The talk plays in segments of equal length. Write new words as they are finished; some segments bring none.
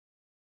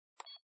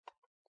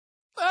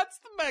That's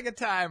the mega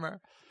timer.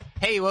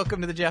 Hey,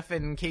 welcome to the Jeff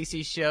and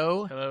Casey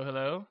show. Hello,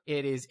 hello.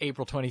 It is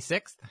April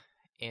 26th,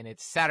 and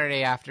it's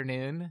Saturday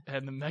afternoon.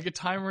 And the mega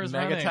timer is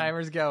Mega running.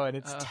 timer's going.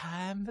 It's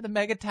time for the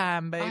mega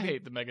time, baby. I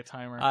hate the mega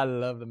timer. I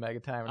love the mega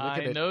timer. Look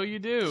at I it. know you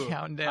do.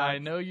 Counting down. I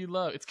know you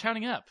love. It's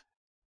counting up.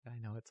 I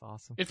know, it's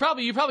awesome. You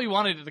probably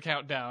wanted it to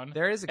count down.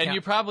 There is a count. And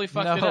you probably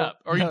fucked it up,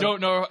 or you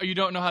don't know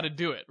how to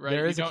do it, right?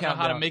 There is you a don't know how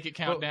to countdown. make it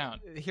count down.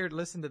 Here,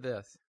 listen to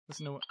this.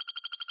 Listen to what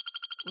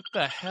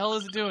the hell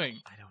is it doing?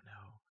 I don't know.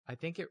 I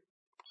think it.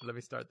 Let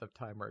me start the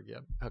timer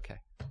again. Okay.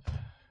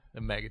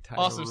 The mega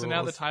timer. Awesome. So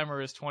now the rules.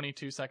 timer is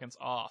 22 seconds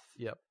off.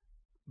 Yep.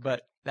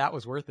 But that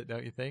was worth it,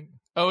 don't you think?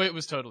 Oh, it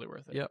was totally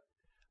worth it. Yep.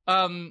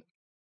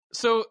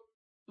 So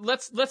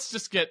let's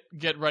just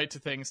get right to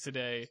things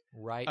today.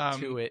 Right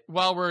to it.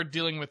 While we're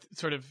dealing with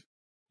sort of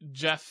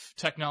Jeff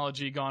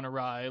technology gone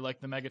awry,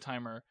 like the mega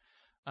timer,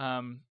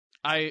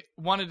 I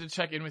wanted to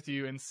check in with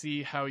you and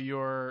see how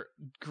your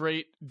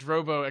great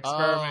Drobo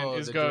experiment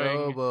is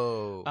going.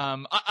 Drobo.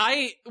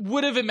 I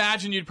would have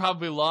imagined you'd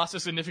probably lost a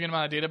significant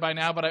amount of data by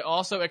now, but I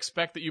also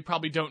expect that you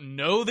probably don't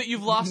know that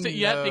you've lost it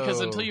yet,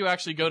 because until you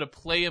actually go to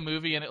play a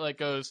movie and it like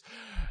goes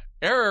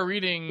error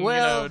reading,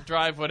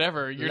 drive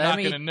whatever, you're not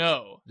going to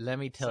know. Let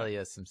me tell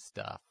you some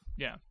stuff.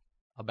 Yeah.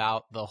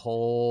 About the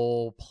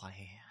whole plan.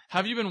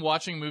 Have you been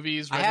watching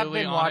movies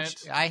regularly on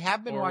it? I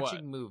have been or watching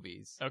what?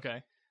 movies.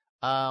 Okay.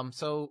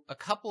 So a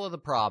couple of the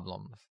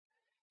problems.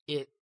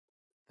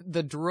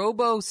 The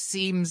Drobo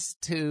seems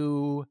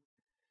to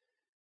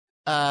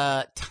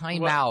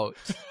time out.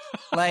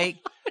 Like,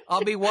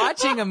 I'll be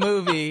watching a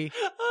movie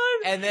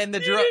and then the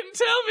You didn't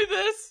tell me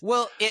this.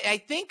 Well, I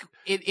think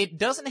it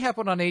doesn't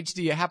happen on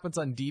HD. It happens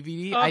on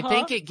DVD. I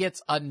think it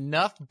gets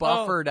enough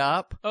buffered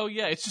up. Oh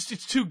yeah, it's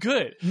too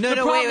good. No, the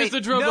no, problem wait, is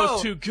the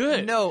Drobo's too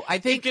good. No, I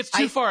think it gets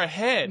too far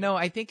ahead. No,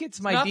 I think it's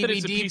my not DVD that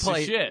it's a piece of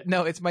shit.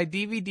 No, it's my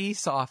DVD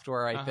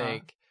software. I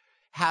think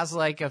has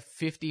like a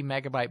 50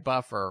 megabyte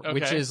buffer,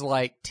 which is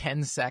like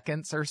 10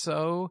 seconds or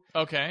so.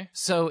 Okay.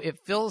 So it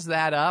fills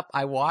that up.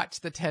 I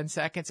watch the 10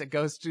 seconds. It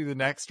goes through the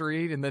next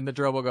read, and then the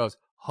Drobo goes,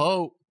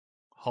 hold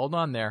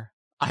on there.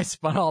 I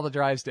spun all the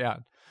drives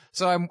down.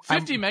 So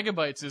 50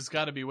 megabytes has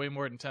got to be way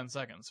more than 10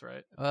 seconds,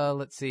 right?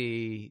 Let's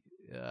see.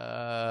 50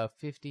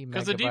 megabytes.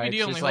 Because the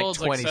DVD only is holds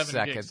like 20 like 7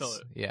 seconds.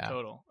 gigs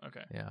total.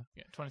 Okay. Yeah.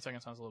 20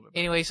 seconds sounds a little bit better.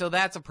 Anyway, so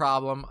that's a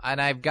problem,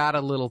 and I've got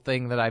a little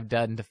thing that I've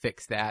done to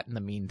fix that in the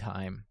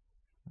meantime.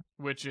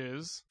 Which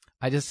is?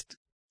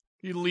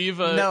 You leave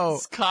a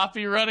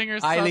copy running or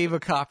something? I leave a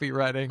copy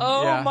running.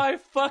 Oh my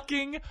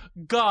fucking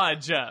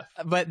God, Jeff.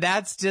 But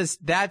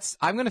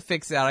I'm going to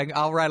fix that.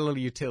 I'll write a little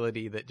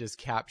utility that just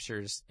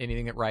captures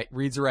anything that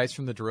reads or writes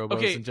from the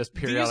Drobos and just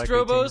periodically.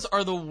 These Drobos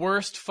are the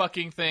worst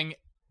fucking thing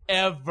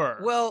ever.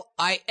 Well,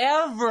 I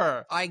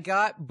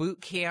got Boot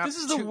Camp. This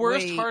is the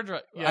worst hard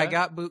drive. Yeah. I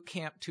got Boot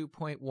Camp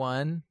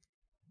 2.1.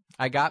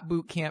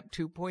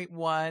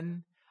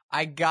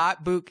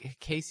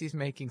 Casey's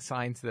making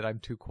signs that I'm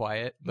too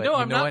quiet. But no,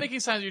 I'm not making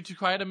signs that you're too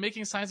quiet. I'm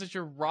making signs that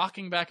you're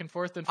rocking back and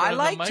forth in front of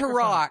the microphone. I like to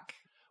rock.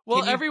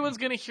 Well, everyone's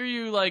going to hear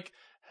you like,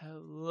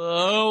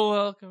 hello,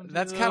 welcome to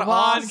That's the kind of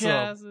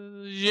podcast.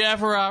 awesome.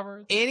 Jeff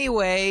Roberts.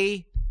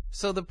 Anyway,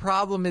 so the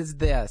problem is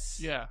this.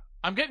 Yeah.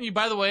 I'm getting you,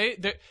 by the way,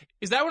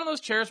 is that one of those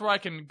chairs where I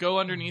can go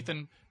underneath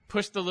and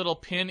push the little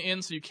pin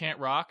in so you can't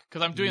rock?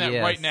 Because I'm doing that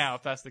right now,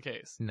 if that's the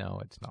case. No,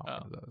 it's not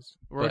one of those.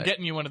 We're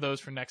getting you one of those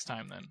for next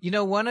time, then. You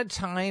know, one at a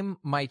time,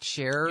 my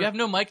chair... You have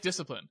no mic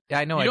discipline. Yeah,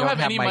 I know. You I don't have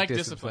any mic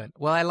discipline.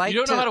 Well, I like you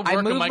don't know how to work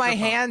I move a my microphone.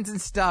 hands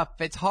and stuff.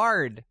 It's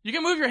hard. You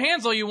can move your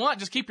hands all you want.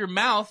 Just keep your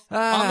mouth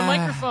on the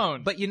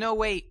microphone. But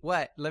wait,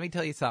 what? Let me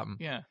tell you something.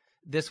 Yeah.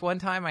 This one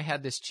time I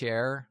had this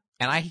chair...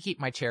 And I keep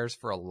my chairs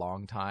for a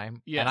long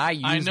time. Yes, and I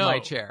use my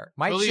chair.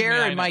 Believe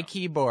chair and my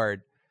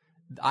keyboard,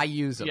 I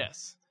use them.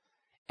 Yes.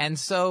 And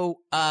so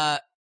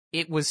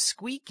it was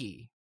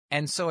squeaky.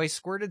 And so I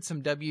squirted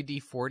some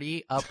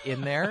WD-40 up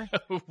in there,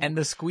 and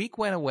the squeak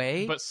went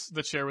away. But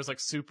the chair was like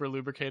super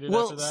lubricated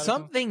well, after that?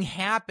 Something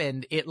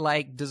happened. It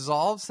like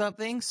dissolved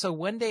something. So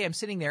one day I'm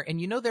sitting there,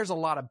 and there's a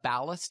lot of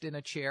ballast in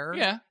a chair.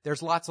 Yeah.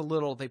 There's lots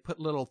of they put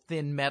little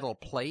thin metal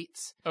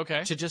plates.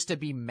 Okay. To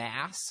be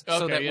mass.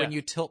 So that when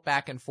you tilt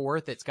back and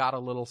forth, it's got a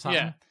little something.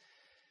 Yeah.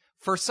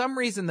 For some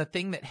reason, the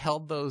thing that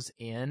held those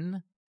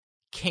in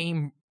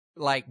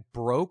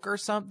broke or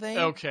something.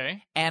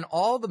 Okay. And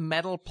all the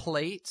metal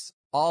plates,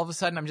 all of a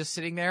sudden I'm just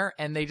sitting there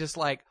and they just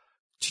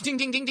ding,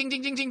 ding, ding, ding,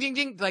 ding, ding, ding, ding,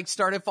 ding,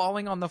 started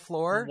falling on the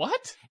floor.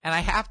 What? And I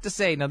have to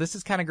say, now this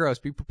is kind of gross.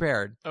 Be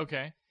prepared.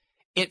 Okay.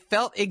 It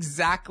felt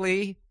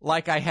exactly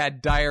like I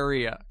had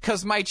diarrhea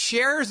because my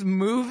chair's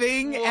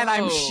moving and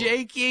I'm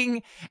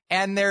shaking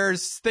and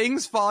there's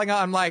things falling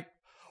on. I'm like,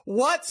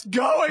 what's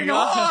going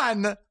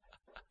on? And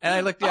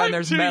I look down,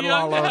 there's metal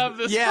all over. I'm too young to have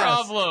this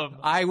problem.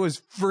 I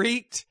was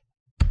freaked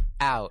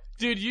out.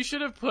 Dude, you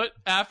should have put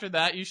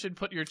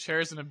your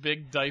chairs in a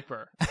big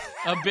diaper.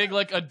 A big,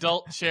 like,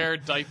 adult chair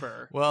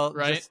diaper. Well,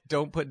 right? just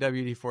don't put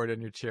WD-40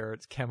 on your chair.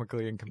 It's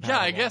chemically incompatible.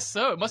 Yeah, I guess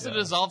so. It must have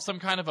dissolved some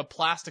kind of a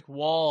plastic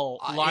wall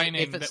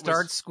lining. If it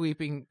starts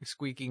squeaking,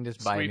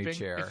 just buy a new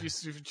chair.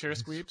 If your chair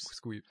squeeps.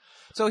 Squeep.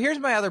 So here's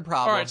my other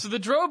problem. All right, so the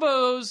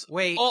Drobos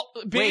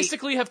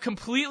basically have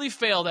completely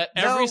failed at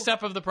every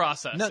step of the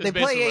process. No, they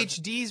play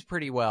HDs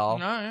pretty well.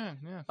 No,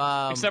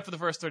 yeah. Except for the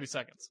first 30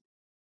 seconds.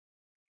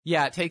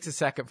 Yeah, it takes a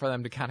second for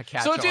them to kind of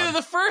catch on. So it's either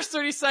the first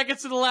 30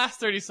 seconds or the last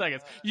 30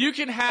 seconds. You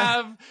can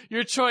have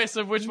your choice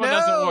of which one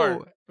doesn't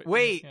work.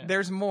 Wait,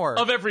 there's more.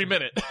 Of every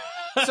minute.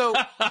 So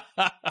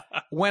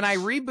when I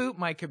reboot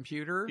my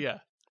computer,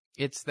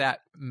 it's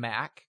that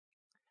Mac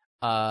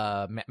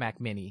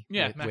Mini.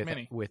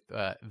 Mini. With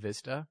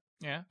Vista.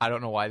 Yeah. I don't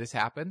know why this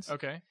happens.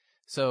 Okay.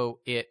 So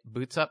it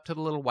boots up to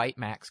the little white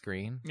Mac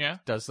screen. Yeah.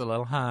 Does the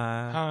little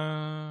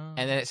and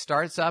then it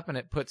starts up and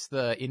it puts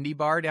the indie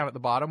bar down at the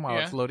bottom while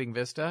it's loading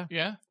Vista.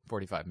 Yeah.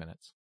 45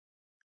 minutes.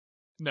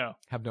 No.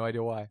 Have no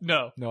idea why.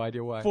 No. No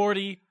idea why.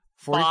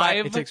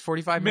 45. It takes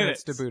 45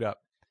 minutes to boot up.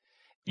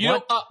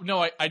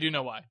 No, I do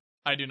know why.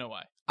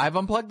 I've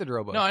unplugged the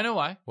Drobo. No, I know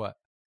why. What?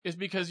 It's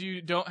because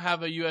you don't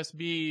have a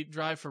USB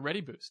drive for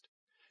Ready Boost.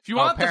 If you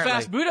want the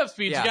fast boot up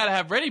speeds, you gotta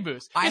have Ready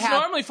Boost. It's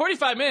normally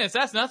 45 minutes.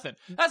 That's nothing.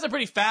 That's a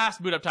pretty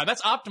fast boot up time.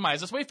 That's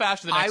optimized. That's way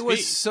faster than XP. I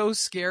was so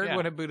scared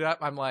when it booted up.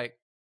 I'm like,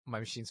 my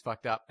machine's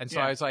fucked up. And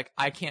so I was like,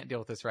 I can't deal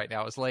with this right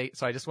now. It was late.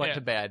 So I just went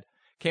to bed.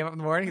 Came up in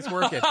the morning. It's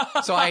working.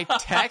 So I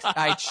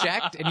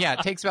checked. And it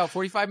takes about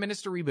 45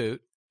 minutes to reboot.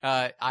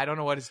 I don't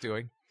know what it's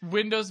doing.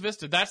 Windows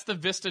Vista. That's the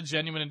Vista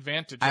genuine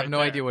advantage. I have no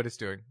idea what it's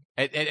doing.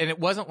 And it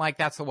wasn't like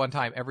that's the one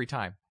time every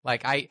time.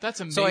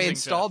 That's amazing. So I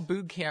installed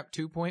Boot Camp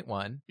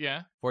 2.1.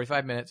 Yeah.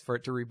 45 minutes for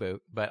it to reboot,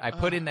 but I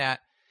put in that.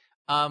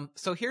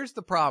 So here's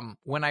the problem.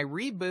 When I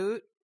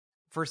reboot,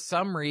 for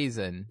some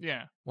reason,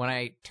 when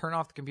I turn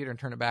off the computer and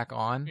turn it back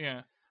on,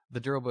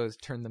 the Drobos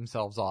turn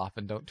themselves off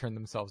and don't turn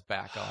themselves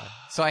back on.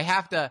 So I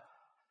have to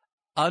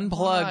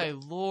unplug. My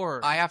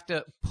Lord. I have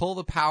to pull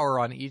the power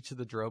on each of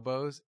the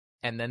Drobos,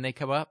 and then they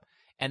come up.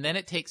 And then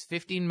it takes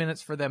 15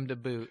 minutes for them to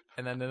boot,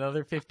 and then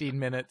another 15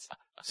 minutes.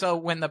 So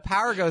when the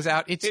power goes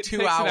out, it 2 hours.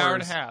 Takes an hour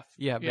and a half.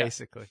 Yeah,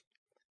 basically.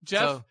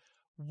 Jeff,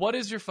 what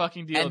is your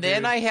fucking deal, And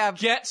then dude?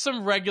 Get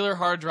some regular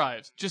hard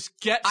drives. Just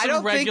get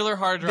some regular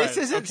hard drives.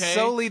 This isn't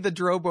solely the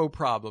Drobo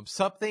problem.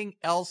 Something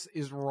else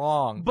is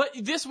wrong. But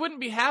this wouldn't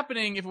be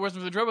happening if it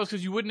wasn't for the Drobos,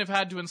 because you wouldn't have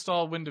had to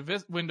install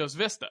Windows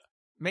Vista.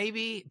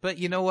 Maybe, but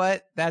you know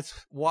what? That's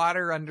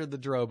water under the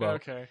Drobo.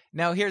 Okay.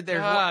 Now there's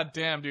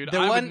damn, dude.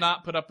 I would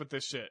not put up with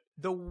this shit.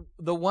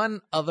 The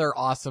one other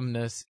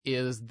awesomeness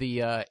is the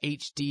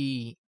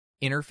HD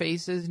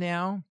interfaces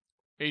now.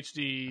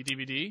 HD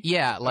DVD?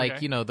 Yeah,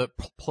 the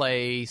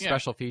play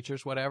special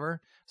features, whatever.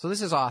 So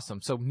this is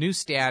awesome. So new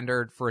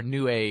standard for a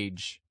new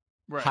age,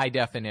 high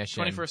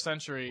definition. 21st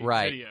century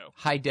video.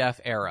 High def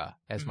era,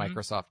 as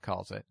Microsoft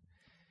calls it.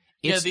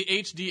 The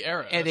HD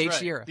era. The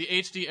HD era. The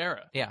HD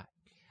era. Yeah.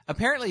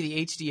 Apparently,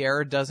 the HD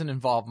era doesn't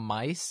involve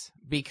mice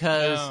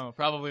because... No,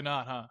 probably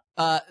not,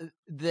 huh?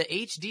 The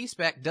HD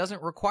spec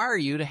doesn't require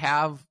you to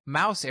have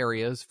mouse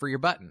areas for your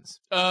buttons.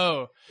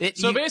 Oh.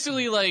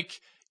 Basically,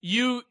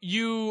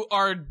 you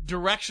are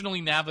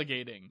directionally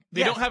navigating.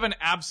 They don't have an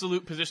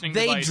absolute positioning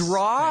device. They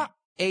draw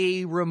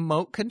a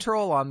remote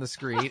control on the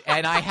screen,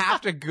 and I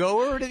have to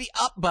go over to the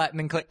up button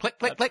and click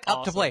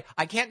up to play.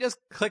 I can't just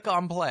click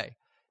on play.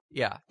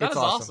 Yeah, that's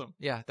awesome.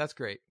 Yeah, that's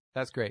great.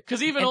 That's great.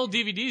 Because even old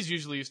DVDs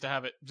usually used to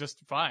have it just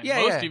fine.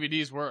 Most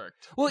DVDs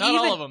worked. Well,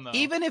 not all of them, though.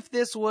 Even if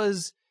this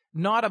was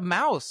not a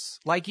mouse,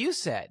 like you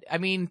said, I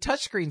mean,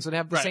 touchscreens would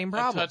have the same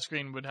problem. A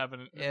touchscreen would have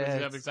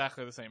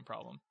exactly the same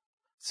problem.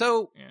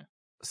 So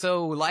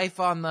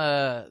life on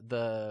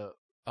the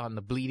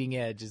bleeding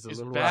edge is a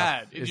little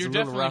bad. Rough. You're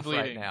definitely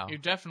bleeding right now. You're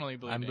definitely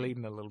bleeding. I'm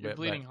bleeding a little bit. You're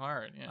bleeding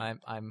hard. Yeah.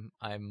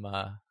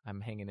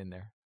 I'm hanging in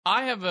there.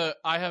 I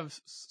have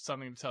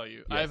something to tell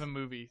you. Yes. I have a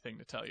movie thing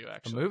to tell you,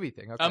 actually. A movie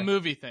thing, okay. A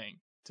movie thing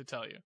to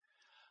tell you.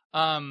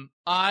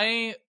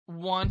 I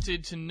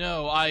wanted to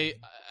know,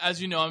 as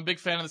you know, I'm a big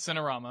fan of the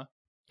Cinerama.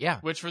 Yeah.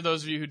 Which, for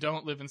those of you who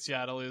don't live in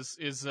Seattle, is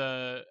it's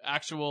an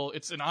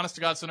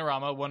honest-to-God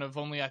Cinerama, one of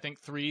only, I think,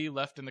 3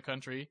 left in the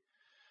country,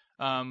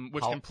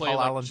 which can play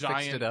Paul Allen giant...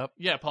 fixed it up.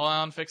 Yeah, Paul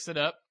Allen fixed it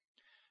up.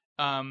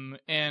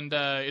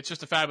 It's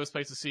just a fabulous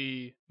place to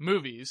see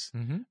movies.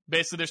 Mm-hmm.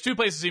 Basically, there's 2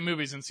 places to see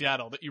movies in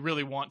Seattle that you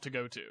really want to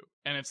go to.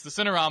 And it's the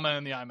Cinerama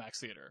and the IMAX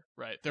Theater,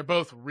 right? They're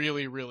both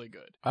really, really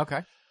good.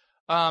 Okay.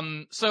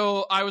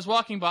 So I was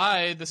walking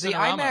by the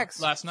Cinerama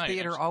IMAX last night.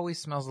 Theater always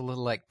smells a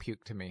little like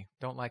puke to me.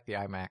 Don't like the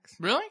IMAX.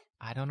 Really?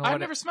 I don't know. I've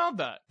never smelled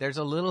that. There's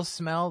a little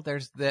smell.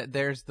 There's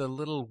the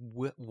little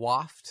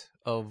waft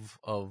of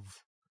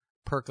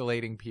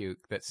percolating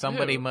puke that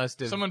somebody Ew. must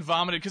have. Someone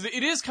vomited, because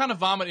it is kind of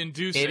vomit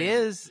inducing. It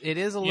is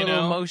a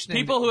little motion.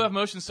 People who have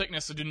motion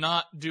sickness do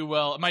not do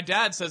well. My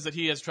dad says that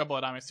he has trouble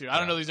at IMAX theater. I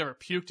don't know that he's ever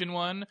puked in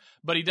one,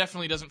 but he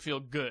definitely doesn't feel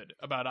good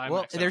about IMAX.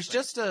 Well, there's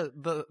just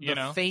the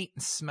faint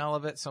smell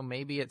of it, so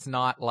maybe it's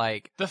not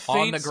like the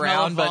on the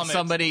ground, but vomit.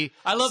 somebody.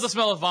 I love the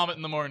smell of vomit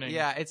in the morning.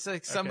 Yeah, it's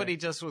like somebody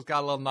just got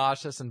a little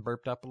nauseous and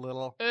burped up a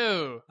little.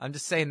 Ew. I'm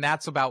just saying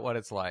that's about what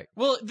it's like.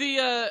 Well,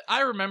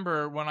 I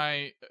remember when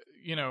I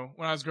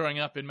was growing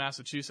up in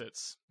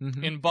Massachusetts,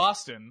 in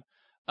Boston,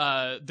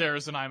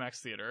 there's an IMAX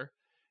theater,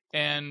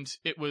 and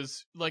it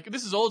was like,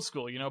 this is old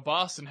school,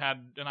 Boston had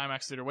an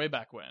IMAX theater way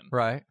back when.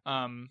 Right.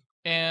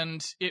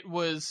 And it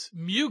was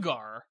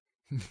Mugar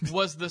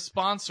was the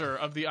sponsor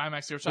of the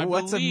IMAX theater. So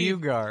What's a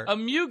Mugar? A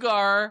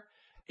Mugar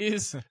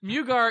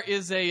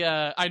is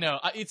a I know,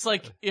 it's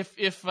like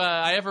if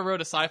I ever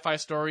wrote a sci-fi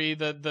story,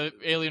 the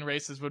alien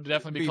races would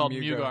definitely be called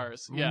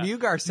Mugars. Yeah,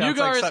 Mugar sounds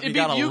like something you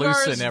gotta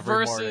loosen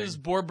every morning. Versus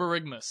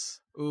Borborygmus.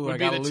 Ooh, I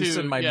gotta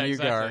loosen my Mugar.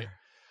 Exactly.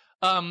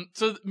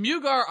 So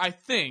Mugar,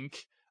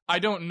 I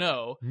don't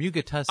know.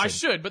 Mugatussin. I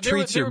should, but they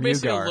were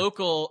basically a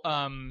local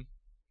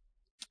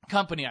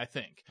company, I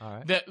think,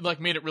 that like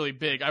made it really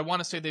big. I want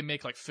to say they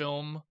make like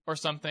film or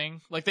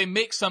something. Like they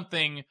make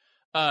something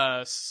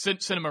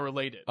cinema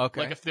related.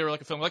 Okay. Like if they were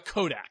like a film, like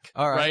Kodak.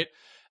 All right.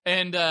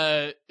 And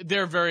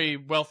they're very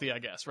wealthy, I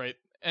guess, right?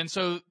 And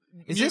so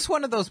is this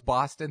one of those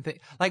Boston things?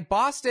 Like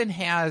Boston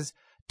has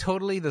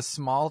totally the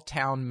small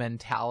town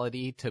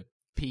mentality to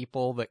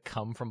people that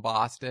come from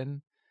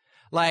Boston.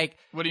 Like,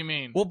 what do you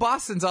mean? Well,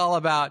 Boston's all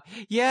about,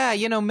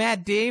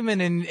 Matt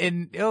Damon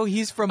and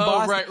he's from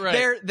Boston.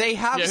 Right. They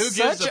have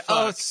such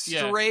a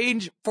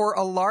strange, for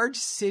a large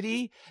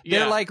city,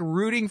 they're like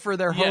rooting for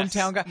their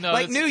hometown guy. No,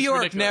 like New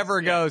York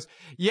never goes,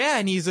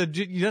 and he's a,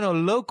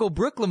 local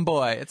Brooklyn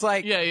boy. It's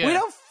like, we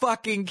don't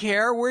fucking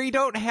care. We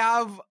don't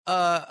have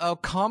a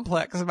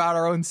complex about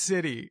our own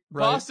city.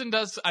 Right? Boston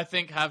does, I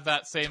think, have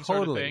that same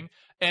sort of thing.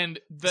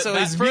 And that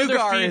further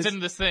Mugar feeds into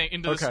this thing,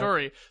 into the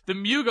story. The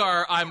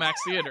Mugar IMAX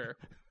theater,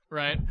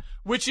 right?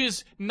 Which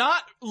is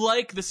not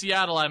like the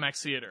Seattle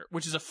IMAX theater,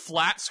 which is a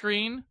flat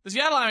screen. The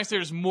Seattle IMAX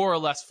theater is more or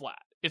less flat.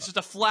 It's just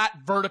a flat,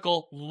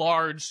 vertical,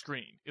 large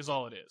screen is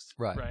all it is.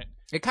 Right?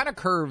 It kind of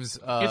curves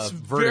it's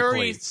vertically.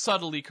 Very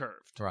subtly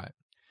curved. Right.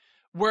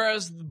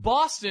 Whereas the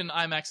Boston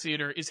IMAX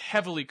theater is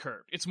heavily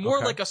curved. It's more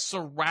like a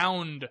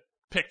surround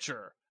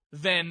picture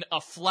than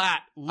a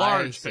flat,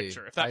 large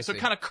picture. So it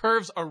kind of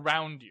curves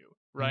around you.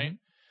 Right?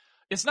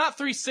 It's not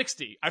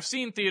 360. I've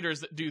seen theaters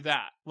that do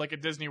that, like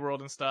at Disney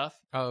World and stuff.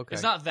 Oh, okay.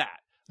 It's not that.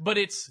 But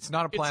it's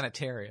not a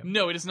planetarium.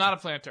 No, it is not a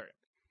planetarium.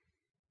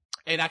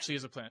 It actually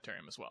is a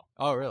planetarium as well.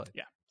 Oh, really?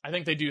 Yeah. I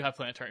think they do have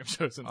planetarium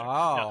shows in there. Oh,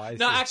 I see.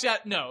 No, actually,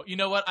 no. You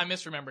know what? I'm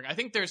misremembering. I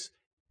think there's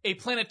a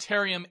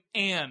planetarium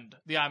and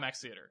the IMAX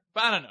theater.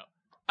 But I don't know.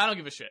 I don't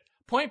give a shit.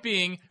 Point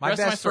being, my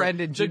best friend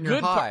in junior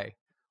high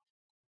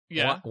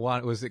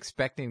was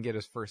expecting to get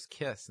his first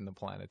kiss in the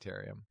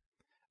planetarium.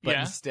 But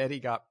instead he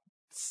got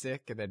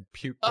sick and then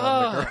puked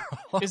on the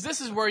girl.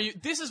 This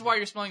is why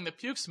you're smelling the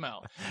puke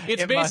smell.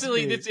 It's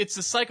basically it's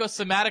a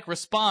psychosomatic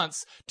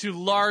response to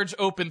large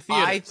open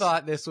theaters. I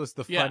thought this was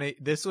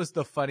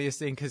the funniest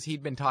thing because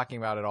he'd been talking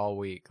about it all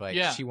week. Like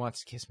she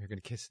wants to kiss me. We're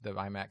gonna kiss at the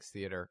IMAX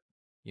theater,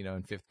 in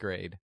 5th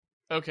grade.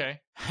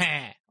 Okay.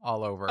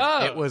 All over.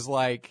 Oh. It was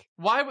like...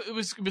 Why? It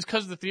was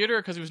because of the theater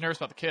or because he was nervous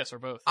about the kiss, or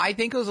both? I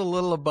think it was a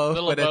little of both,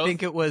 I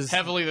think it was...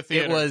 Heavily the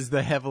theater. It was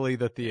heavily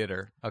the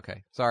theater.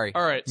 Okay. Sorry.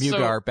 All right.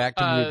 Mugar. Back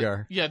to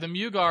Mugar. Yeah, the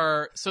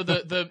Mugar... So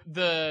the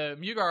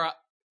Mugar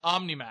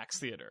Omnimax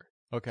theater.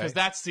 Okay.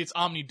 Because it's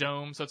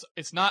Omnidome, so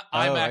it's not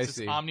IMAX, it's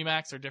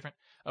Omnimax. They're different.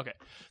 Okay.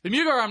 The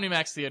Mugar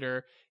Omnimax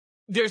theater,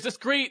 there's this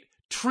great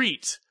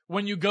treat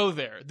when you go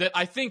there that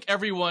I think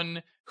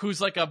everyone who's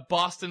like a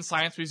Boston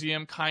Science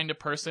Museum kind of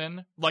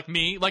person, like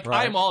me,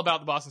 I am all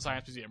about the Boston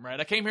Science Museum, right?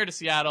 I came here to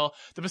Seattle.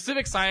 The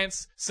Pacific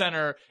Science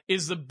Center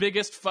is the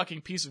biggest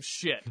fucking piece of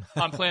shit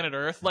on planet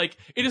Earth. Like,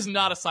 it is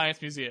not a science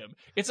museum.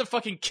 It's a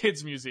fucking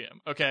kids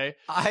museum, okay?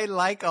 I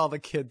like all the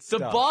kids stuff.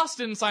 The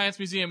Boston Science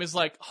Museum is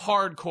like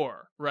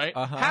hardcore, right?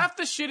 Half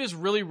the shit is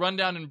really run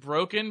down and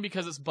broken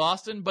because it's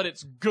Boston, but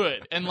it's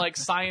good. And like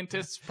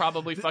scientists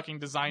probably fucking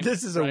designed it.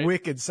 This is a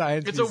wicked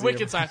science museum. It's a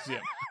wicked science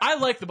museum. I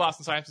like the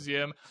Boston Science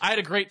Museum. I had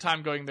a great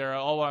time going there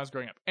all while I was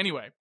growing up.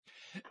 Anyway,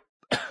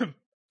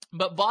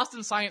 but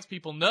Boston science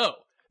people know.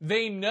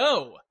 They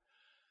know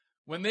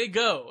when they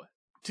go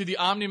to the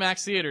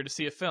Omnimax Theater to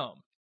see a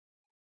film,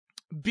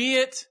 be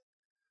it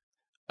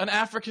an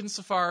African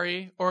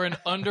safari or an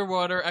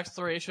underwater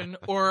exploration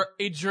or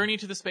a journey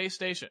to the space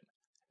station,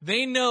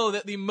 they know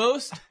that the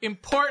most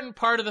important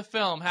part of the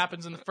film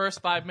happens in the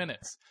first 5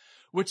 minutes,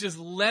 which is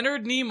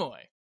Leonard Nimoy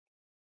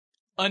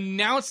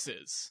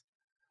announces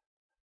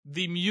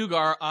the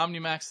Mugar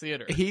Omnimax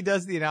Theater. He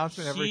does the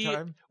announcement every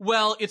time?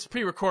 Well, it's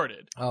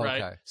pre-recorded,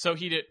 right? Okay. So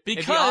he did,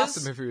 because it'd be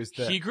awesome if he was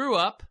there. He grew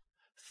up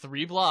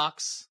 3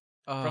 blocks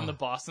from the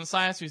Boston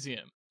Science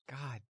Museum.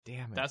 God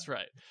damn it. That's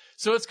right.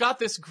 So it's got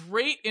this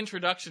great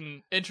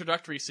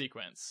introductory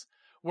sequence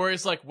where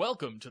he's like,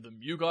 "Welcome to the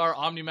Mugar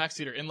Omnimax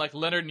Theater," in like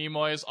Leonard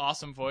Nimoy's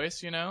awesome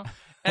voice, you know?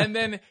 And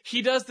then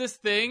he does this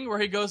thing where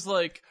he goes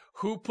like,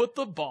 "Who put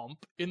the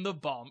bump in the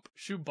bump,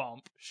 shoe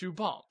bump, shoe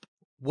bump?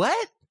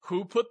 What?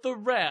 Who put the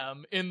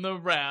ram in the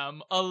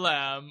ram, a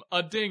lamb,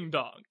 a ding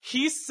dong?"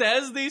 He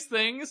says these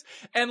things,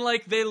 and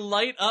like they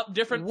light up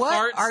different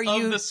parts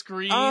of the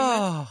screen.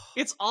 Oh,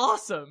 It's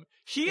awesome.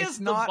 He it's is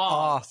the not bomb.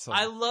 awesome.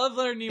 I love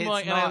Leonard Nimoy,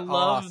 It's and I not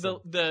love awesome.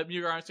 the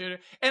Mugar Art Theater.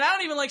 And I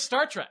don't even like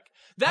Star Trek.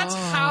 That's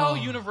how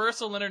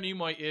universal Leonard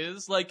Nimoy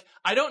is. Like,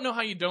 I don't know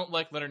how you don't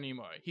like Leonard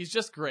Nimoy. He's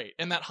just great.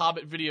 And that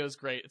Hobbit video is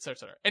great, etc.,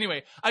 etc.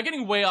 Anyway, I'm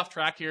getting way off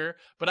track here,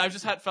 but I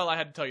just felt I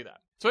had to tell you that.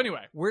 So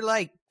anyway. We're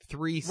like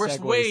three We're segues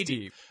way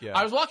deep. Yeah.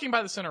 I was walking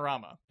by the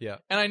Cinerama. Yeah.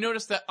 And I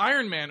noticed that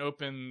Iron Man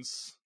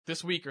opens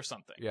this week or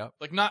something. Yeah.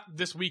 Like, not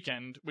this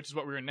weekend, which is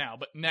what we're in now,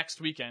 but next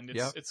weekend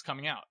Yep. it's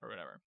coming out or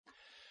whatever.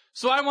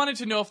 So I wanted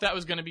to know if that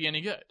was going to be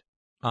any good.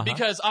 Uh-huh.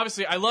 Because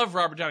obviously I love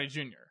Robert Downey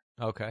Jr.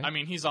 Okay. I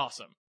mean, he's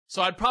awesome.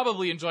 So I'd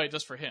probably enjoy it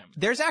just for him.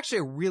 There's actually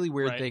a really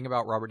weird Right. thing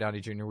about Robert Downey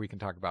Jr. we can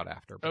talk about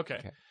after. But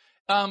Okay.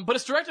 But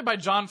it's directed by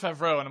Jon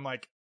Favreau, and I'm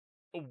like,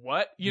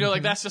 what? You know,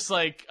 like, Mhm. that's just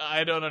like,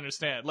 I don't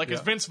understand. Like, is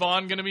Yeah. Vince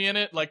Vaughn gonna be in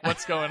it? Like,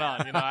 what's going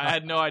on? You know, I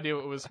had no idea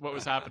what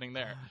was happening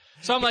there.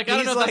 So I'm like, I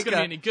don't know if that's gonna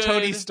be any good.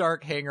 Tony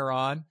Stark hanger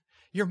on.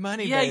 Your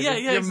money, Yeah, baby. yeah, yeah,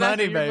 Your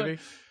exactly. money, Your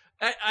baby.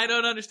 I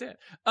don't understand.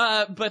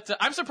 But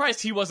I'm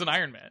surprised he wasn't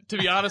Iron Man, to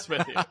be honest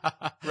with you.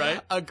 Right?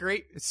 A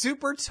great,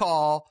 super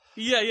tall,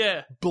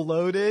 Yeah.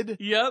 bloated,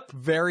 Yep.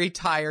 very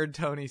tired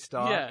Tony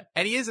Stark. Yeah.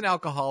 And he is an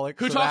alcoholic.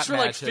 Who so talks that for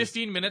like matches.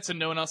 15 minutes and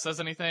no one else says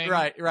anything.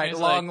 Right. And he's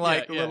Long,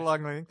 yeah. little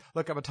long.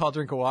 Look, I'm a tall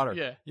drink of water.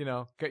 Yeah. You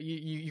know,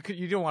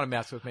 you don't want to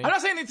mess with me. I'm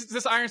not saying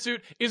this iron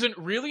suit isn't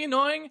really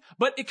annoying,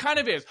 but it kind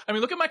of is. I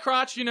mean, look at my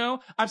crotch, you know?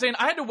 I'm saying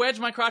I had to wedge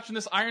my crotch in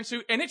this iron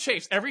suit, and it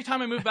chafes every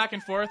time I move back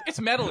and forth. It's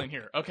metal in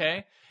here,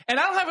 okay? And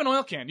I don't have an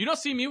oil can. You don't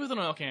see me with an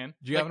oil can.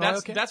 Do you have an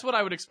oil can? That's what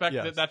I would expect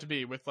Yes. that to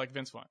be with, like,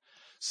 Vince Vaughn.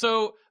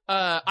 So,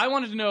 I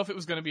wanted to know if it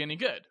was going to be any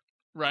good,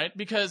 right?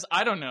 Because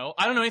I don't know.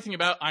 I don't know anything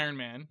about Iron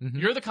Man.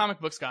 Mhm. You're the comic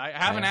books guy. I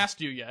haven't am.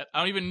 asked you yet. I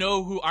don't even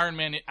know who Iron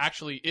Man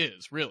actually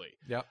is, really.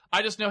 Yep.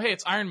 I just know, hey,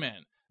 it's Iron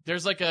Man.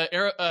 There's like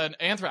an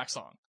Anthrax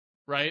song,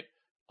 right?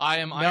 I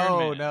am Iron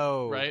Man.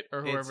 No. Right?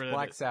 Or whoever It's it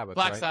Black is. Sabbath.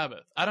 Black right?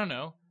 Sabbath. I don't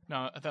know.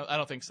 No, I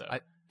don't think so.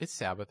 It's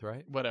Sabbath,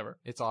 right? Whatever.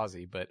 It's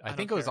Ozzy, but I don't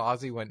think it was care.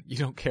 Ozzy when you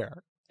don't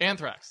care.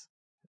 Anthrax.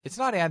 It's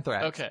not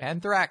Anthrax. Okay.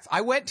 Anthrax.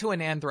 I went to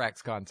an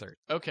Anthrax concert.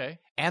 Okay.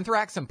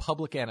 Anthrax and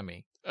Public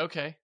Enemy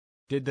Okay.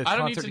 did the I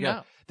don't concert need to together.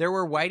 know. There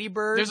were Whitey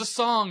Birds There's a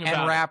song about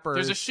and it. rappers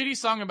There's a shitty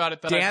song about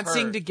it that I've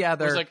dancing heard.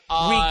 together. It was like, we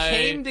I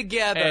came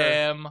together.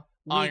 am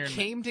We Iron Man.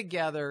 came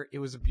together. It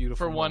was a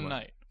beautiful For one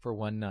moment. night. For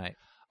one night.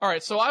 All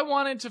right, so I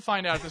wanted to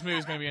find out if this movie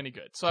was going to be any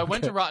good. So I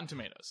went to Rotten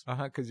Tomatoes.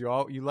 Because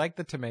you like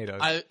the tomatoes.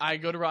 I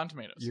go to Rotten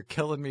Tomatoes. You're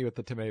killing me with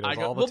the tomatoes I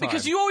go, all the well, time.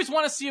 because you always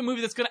want to see a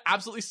movie that's going to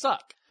absolutely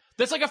suck.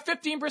 That's like a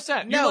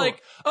 15%. No. You're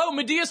like, oh,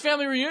 Medea's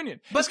Family Reunion.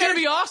 But It's going to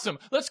there's- be awesome.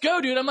 Let's go,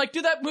 dude. I'm like,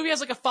 dude, that movie has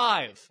like a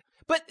 5.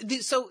 But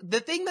so the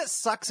thing that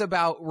sucks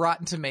about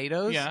Rotten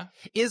Tomatoes Yeah.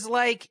 is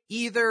like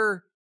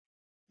either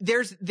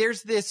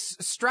there's this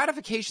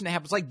stratification that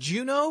happens. Like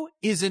Juno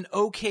is an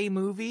okay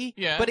movie,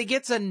 Yeah. but it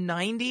gets a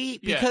 90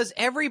 Yeah. because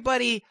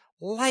everybody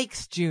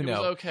likes Juno. It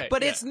was okay,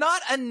 but yeah. it's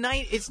not a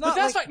 90. It's not.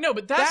 But that's like, like, no,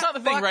 but that's that not the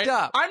thing, fucked right?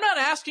 up. I'm not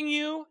asking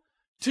you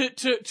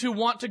to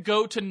want to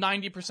go to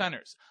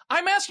 90%ers.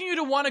 I'm asking you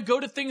to want to go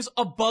to things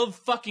above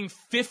fucking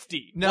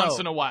 50 No. once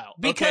in a while.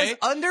 Because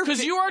under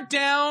Because you are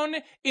down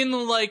in the,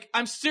 like,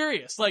 I'm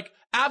serious. Like,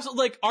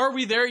 absolutely, like, are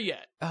we there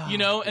yet? Oh, you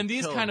know, you're and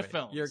these killing kind of me.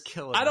 films. You're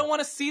killing I don't me. want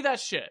to see that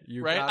shit,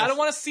 You right? gotta- I don't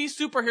want to see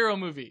superhero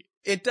movie.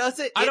 It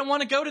doesn't. I don't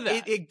want to go to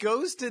that. It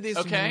goes to this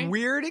Okay?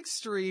 weird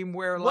extreme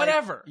where like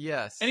Whatever.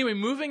 Yes. Anyway,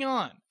 moving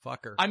on.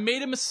 Fucker. I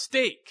made a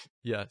mistake.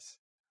 Yes.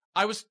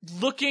 I was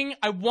looking,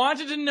 I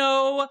wanted to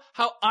know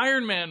how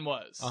Iron Man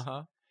was.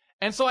 Uh-huh.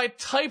 And so I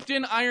typed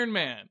in Iron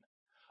Man.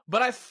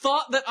 But I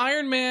thought that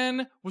Iron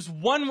Man was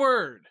one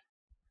word.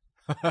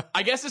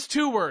 I guess it's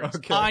 2 words.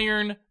 Okay.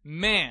 Iron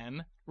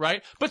Man,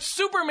 right? But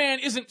Superman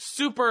isn't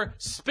super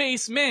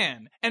space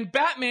man. And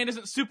Batman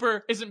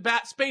isn't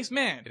bat space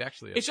man. It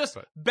actually is. It's just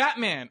but-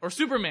 Batman or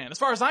Superman, as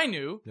far as I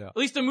knew. Yeah. At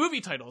least the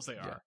movie titles they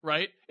are, Yeah.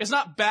 right? It's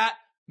not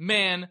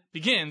Batman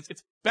Begins,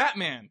 it's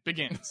Batman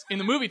Begins in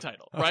the movie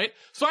title, right?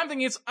 So I'm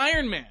thinking it's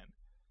Iron Man.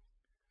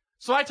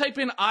 So I type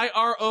in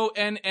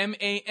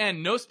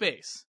IRONMAN, no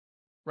space,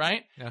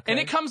 right? Okay. And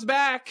it comes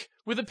back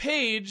with a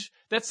page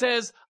that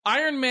says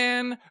Iron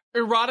Man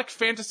erotic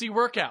fantasy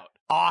workout.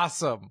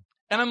 Awesome.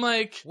 And I'm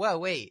like, Well,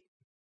 wait.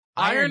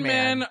 Iron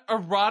Man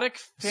erotic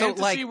So,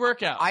 fantasy like,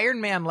 workout.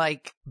 Iron Man,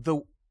 like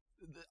the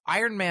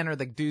Iron Man are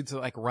the dudes that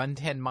like run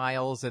 10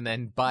 miles and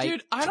then bike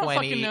Dude, I don't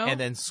 20 fucking know. and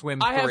then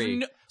swim I have 3.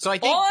 no- So I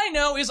think All I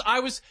know is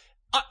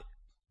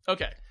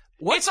okay.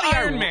 It's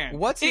Iron Man.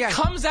 It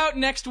comes out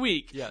next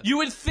week. Yes. You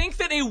would think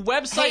that a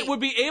website would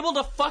be able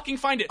to fucking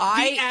find it. The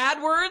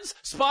AdWords,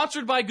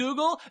 sponsored by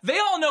Google, they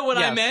all know what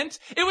I meant.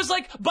 It was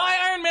like, buy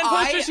Iron Man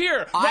posters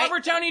here.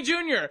 Robert Downey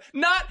Jr.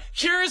 Not,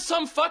 here's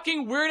some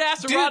fucking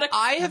weird-ass erotic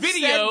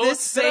video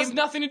that has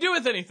nothing to do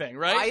with anything,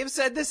 right? I have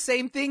said the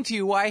same thing to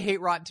you why I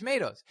hate Rotten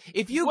Tomatoes.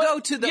 If you go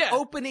to the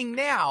opening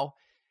now,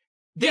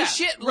 this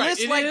shit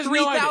lists like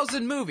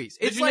 3,000 movies.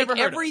 It's like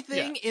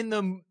everything in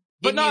the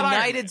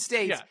United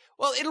States. Yeah.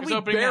 Well, it'll be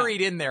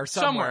buried in there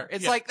somewhere.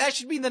 It's like, that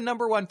should be the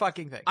number one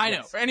fucking thing. I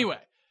know. Anyway.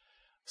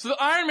 So the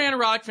Iron Man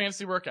Erotic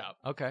Fantasy Workout.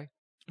 Okay.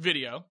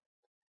 Video.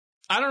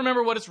 I don't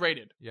remember what it's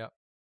rated. Yeah.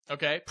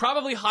 Okay.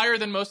 Probably higher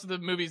than most of the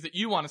movies that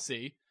you want to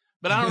see,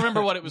 but I don't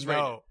remember what it was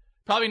rated.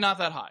 Probably not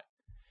that high.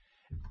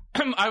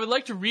 I would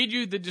like to read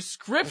you the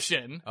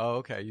description. Oh,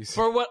 okay.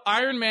 For what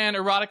Iron Man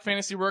Erotic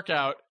Fantasy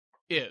Workout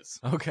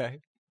is. Okay.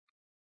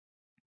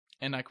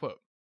 And I quote,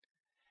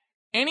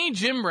 "Any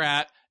gym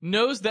rat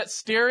knows that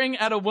staring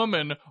at a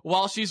woman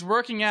while she's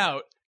working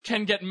out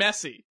can get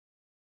messy.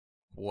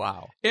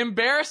 Wow.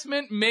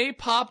 Embarrassment may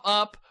pop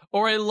up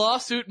or a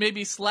lawsuit may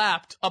be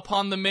slapped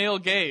upon the male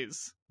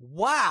gaze.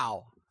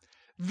 Wow.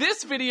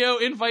 This video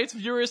invites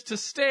viewers to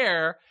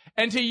stare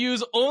and to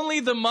use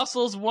only the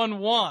muscles one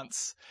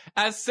wants,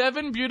 as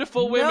 7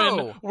 beautiful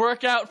women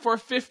work out for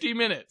 50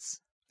 minutes.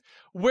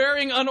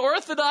 Wearing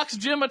unorthodox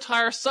gym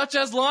attire such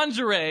as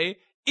lingerie,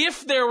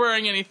 if they're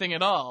wearing anything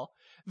at all,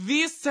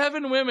 these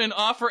 7 women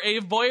offer a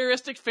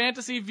voyeuristic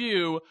fantasy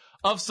view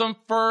of some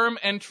firm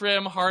and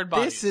trim hard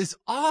bodies." This is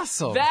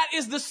awesome. That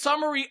is the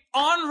summary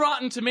on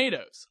Rotten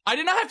Tomatoes. I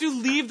did not have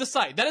to leave the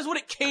site. That is what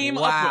it came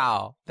up with.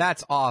 Wow.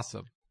 That's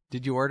awesome.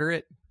 Did you order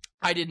it?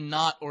 I did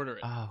not order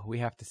it. Oh, we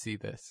have to see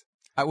this.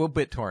 I will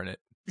BitTorrent it.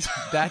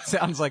 That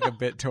sounds like a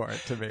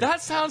BitTorrent to me.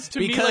 That sounds to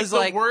me like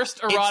the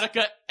worst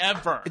erotica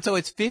ever. So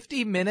it's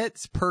 50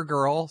 minutes per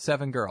girl,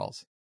 7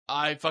 girls.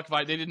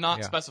 They did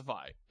not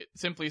specify. It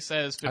simply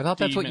says 50 minutes. I thought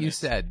that's what you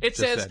said. It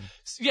says,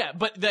 yeah,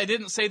 but they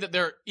didn't say that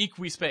they're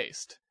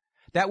equi-spaced.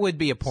 That would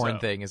be a porn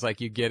thing, is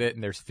like you get it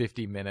and there's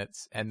 50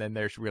 minutes and then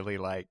there's really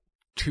like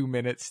 2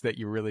 minutes that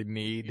you really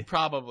need.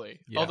 Probably.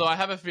 Yeah. Although I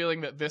have a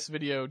feeling that this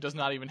video does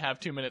not even have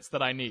 2 minutes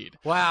that I need.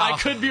 Wow. I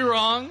could be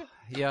wrong.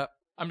 Yep.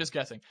 I'm just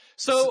guessing.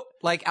 So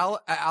like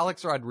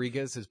Alex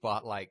Rodriguez has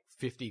bought like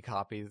 50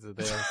 copies of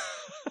this.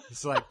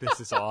 It's like, this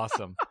is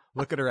awesome.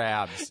 Look at her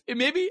abs.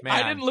 Maybe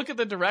I didn't look at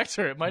the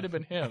director. It might have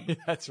been him.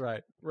 That's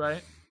right.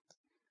 Right?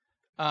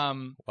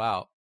 Wow.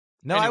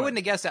 No, anyway. I wouldn't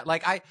have guessed that.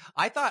 Like,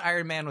 I thought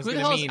Iron Man was going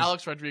to mean... Who the hell is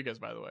Alex Rodriguez,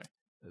 by the way?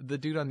 The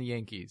dude on the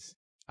Yankees.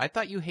 I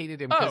thought you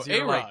hated him because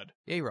you're A-Rod.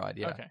 like... A-Rod,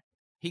 yeah. Okay.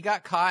 He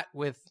got caught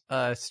with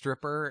a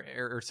stripper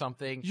or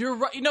something. You're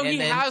right. You know, he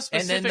has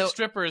specific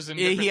strippers in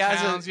different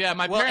towns.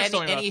 My parents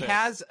told me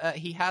about this.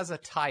 He has a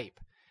type.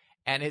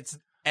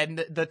 And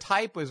the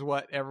type was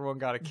what everyone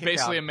got a kick out.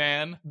 Basically a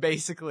man?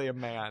 Basically a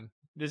man.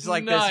 There's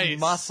like this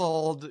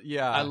muscled,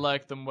 I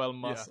like them well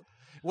muscled.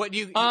 Yeah. What do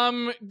you...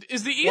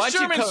 is the East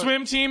German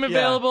swim team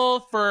available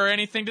for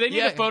anything? Do they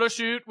need a photo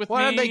shoot with me?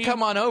 Why don't they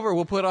come on over?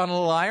 We'll put on a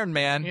little Iron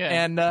Man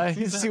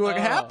and see what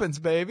happens,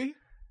 baby.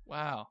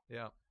 Wow.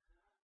 Yeah.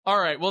 All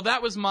right. Well,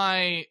 that was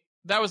my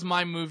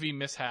movie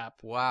mishap.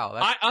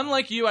 Wow.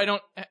 Unlike you,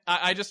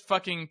 I just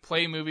fucking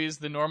play movies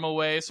the normal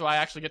way, so I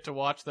actually get to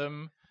watch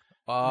them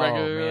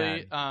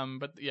regularly. Man.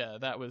 But yeah,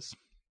 that was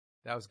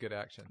good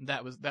action.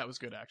 That was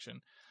good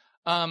action.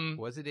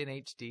 Was it in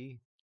HD?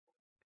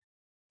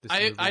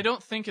 I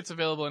don't think it's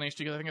available in HD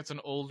because I think it's an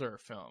older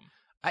film.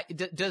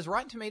 Does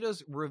Rotten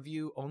Tomatoes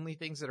review only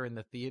things that are in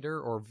the theater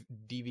or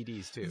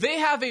DVDs too? They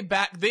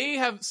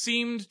have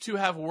seemed to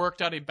have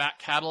worked out a back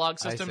catalog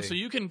system, so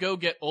you can go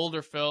get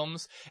older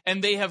films,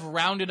 and they have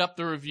rounded up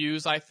the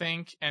reviews, I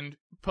think, and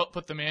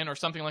put them in or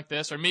something like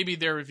this, or maybe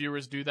their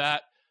reviewers do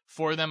that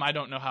for them. I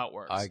don't know how it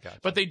works. I got you.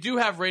 But they do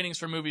have ratings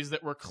for movies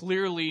that were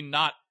clearly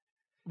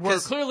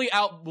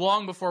out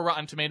long before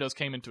Rotten Tomatoes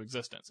came into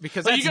existence.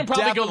 Because you can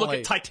probably go look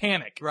at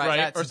Titanic,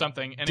 right? Or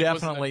something. And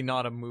definitely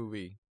not a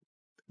movie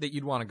that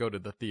you'd want to go to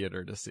the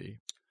theater to see.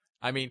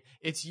 I mean,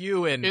 it's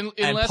you and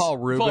Paul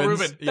Rubens. Paul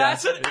Rubens. Yeah,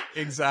 that's it.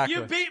 Exactly.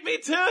 You beat me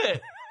to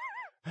it.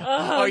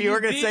 You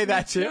were going to say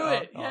that too?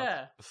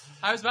 Yeah.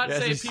 I was about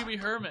to say Pee Wee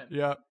Herman.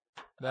 Yep.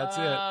 That's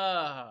it.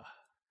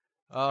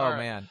 Right.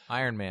 Man.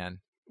 Iron Man.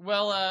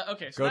 Well,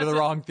 okay. So go to the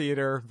wrong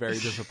theater. Very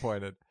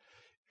disappointed.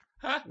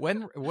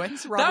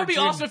 When's Robert That would be Jr.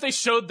 awesome if they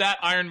showed that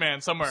Iron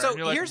Man somewhere. So and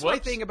you're like, here's my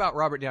thing about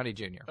Robert Downey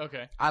Jr.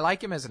 Okay. I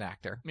like him as an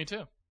actor. Me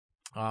too.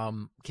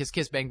 Kiss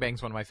Kiss Bang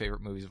Bang's one of my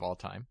favorite movies of all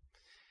time.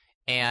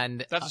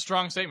 And that's a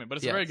strong statement, but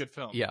it's a very good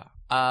film. Yeah.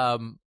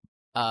 Well,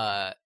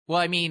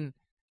 I mean,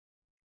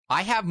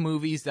 I have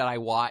movies that I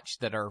watch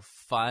that are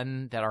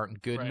fun, that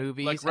aren't good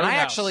movies. Like and I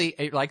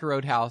actually like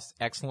Roadhouse,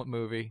 excellent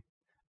movie.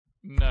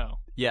 No.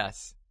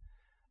 Yes.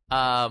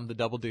 The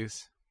Double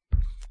Deuce.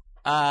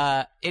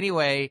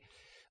 Anyway,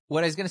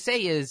 what I was going to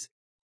say is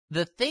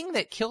the thing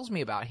that kills me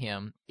about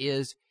him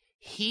is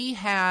he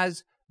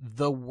has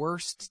the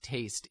worst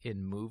taste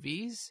in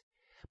movies,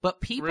 but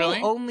people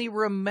Really? only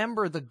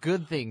remember the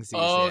good things he's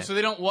in. So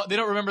they don't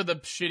remember the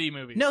shitty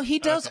movies. No, he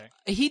does. Okay.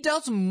 He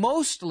does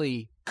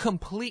mostly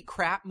complete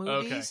crap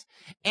movies,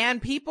 Okay.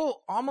 and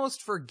people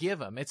almost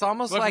forgive him. It's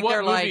almost Like like what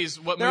they're movies?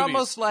 like What they're movies?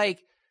 almost like,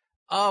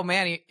 oh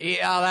man,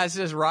 that's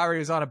just Robert. He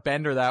was on a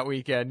bender that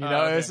weekend. You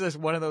know, okay. it's just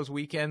one of those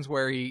weekends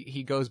where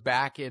he goes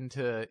back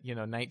into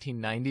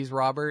 1990s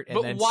Robert, and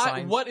But then why?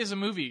 signs. What is a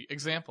movie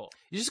example?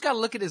 You just got to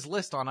look at his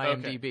list on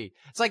IMDb.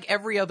 It's like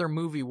every other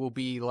movie will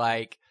be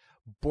like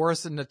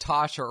Boris and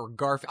Natasha or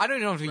Garfield. I don't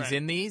even know if he's Right.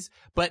 in these,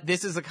 but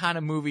this is the kind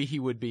of movie he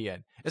would be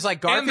in. It's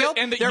like Garfield.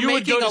 and that they're you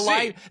would making go a to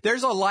live. see.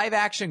 There's a live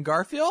action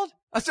Garfield.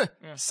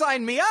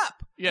 Sign me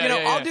up. Yeah, you know,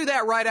 yeah, I'll yeah. do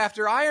that right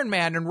after Iron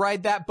Man and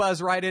ride that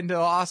buzz right into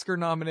an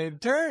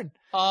Oscar-nominated turn.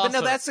 Awesome. But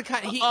no, that's the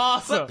kind.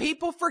 Awesome. But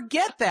people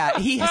forget that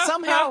he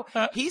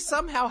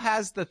somehow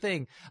has the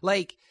thing.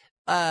 Like,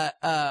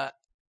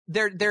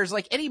 there's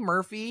like Eddie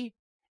Murphy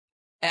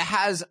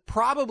has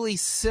probably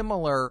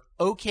similar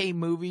okay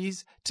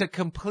movies to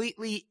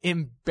completely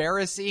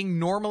embarrassing,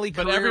 normally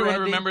But career everyone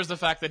ending. remembers the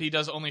fact that he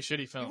does only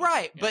shitty films.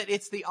 Right, Yeah. but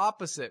it's the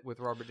opposite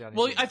with Robert Downey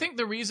Well, Jr. I think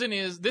the reason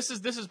is this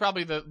is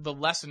probably the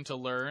lesson to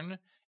learn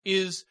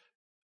is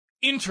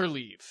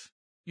interleave.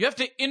 You have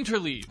to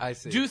interleave. I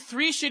see. Do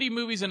 3 shitty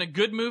movies and a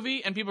good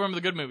movie, and people remember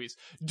the good movies.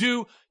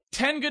 Do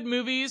 10 good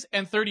movies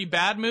and 30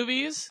 bad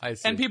movies, I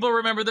see. and people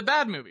remember the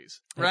bad movies,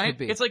 That right? could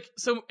be. It's like,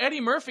 so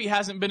Eddie Murphy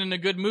hasn't been in a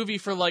good movie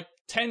for like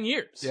 10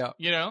 years. Yeah.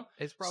 You know?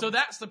 It's probably, So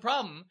that's the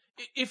problem.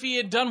 If he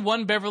had done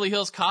one Beverly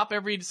Hills Cop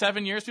every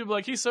 7 years, people are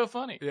like, he's so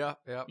funny. yeah,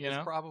 You it's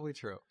know? probably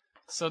true.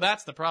 So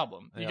that's the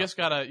problem. You Yeah. just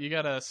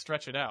gotta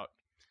stretch it out.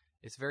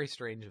 It's a very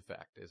strange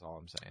effect, is all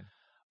I'm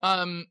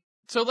saying.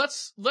 So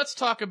let's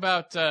talk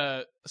about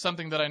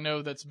something that I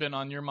know that's been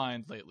on your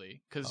mind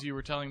lately, because you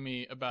were telling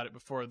me about it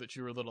before, that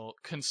you were a little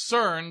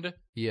concerned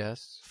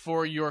Yes.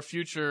 for your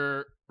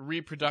future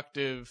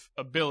reproductive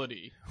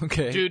ability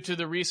Okay. due to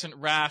the recent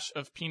rash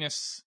of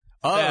penis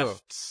Oh,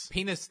 thefts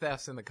penis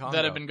thefts in the Congo.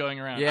 that have been going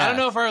around. Yeah. I don't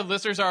know if our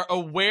listeners are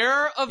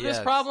aware of this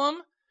Yes.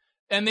 problem,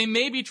 and they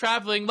may be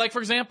traveling. Like, for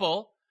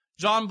example,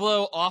 John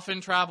Blow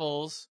often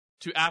travels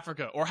to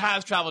Africa, or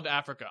has traveled to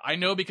Africa. I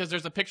know because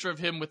there's a picture of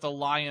him with a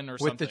lion or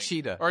something. With the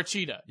cheetah. Or a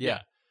cheetah.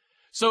 Yeah.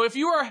 So if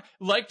you are,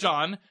 like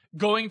John,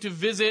 going to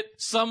visit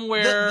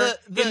somewhere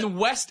in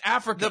West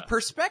Africa. The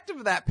perspective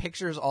of that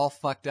picture is all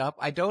fucked up.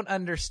 I don't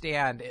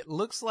understand. It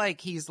looks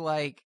like he's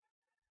like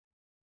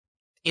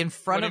in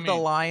front What of do the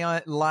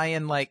you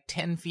lion like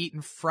 10 feet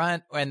in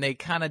front, and they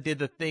kind of did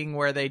the thing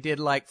where they did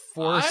like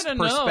forced I don't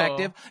know.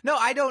 perspective. No,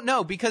 I don't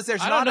know, because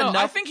there's I not don't know.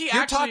 enough. I think You're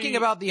actually- talking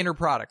about the inner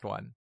product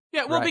one.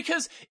 Yeah, well, Right.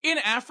 because in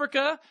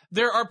Africa,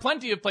 there are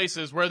plenty of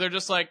places where they're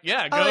just like,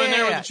 yeah, go Oh, in yeah,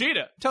 there yeah. with a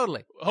cheetah.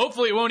 Totally.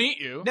 Hopefully it won't eat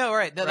you. No,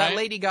 right. That Right?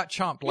 lady got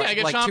chomped Yeah,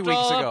 get like chomped 2 weeks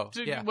all ago. up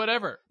to Yeah.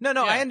 whatever. No,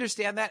 Yeah. I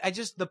understand that. I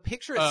just, the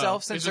picture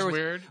itself, since it's there just was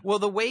weird. Well,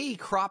 the way he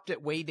cropped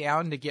it way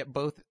down to get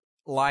both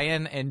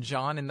Lion and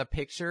John in the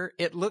picture,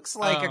 it looks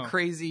like Oh. a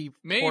crazy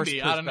Maybe. forced I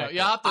don't know. perspective.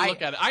 Yeah, I'll have to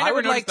look at it. I never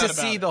would like noticed to that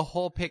about see it. the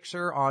whole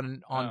picture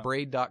on Oh.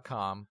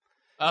 Braid.com.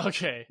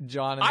 Okay.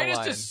 John and the I just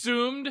Lion.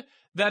 assumed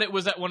that it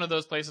was at one of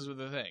those places with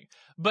the thing.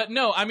 But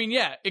no, I mean,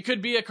 yeah, it could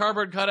be a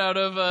cardboard cutout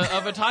of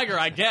a tiger,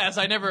 I guess.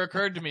 It never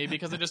occurred to me,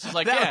 because it just is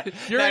like, That- yeah,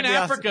 you're in that'd be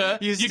awesome. Africa,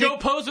 You you go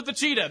pose with the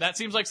cheetah. That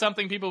seems like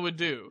something people would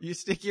do. You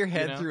stick your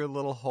head know? through a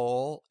little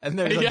hole, and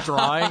there's a Yeah.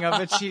 drawing of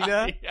a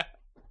cheetah.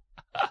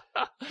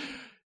 Yeah.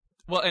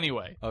 Well,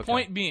 anyway, Okay.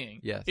 point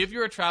being, Yes. if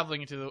you're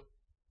traveling into the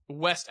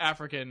West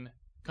African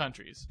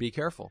countries, Be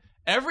careful.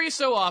 every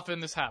so often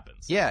this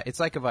happens. Yeah,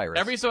 it's like a virus.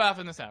 Every so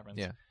often this happens.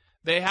 Yeah.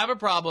 They have a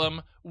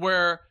problem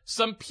where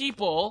some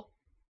people,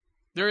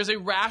 there is a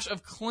rash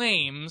of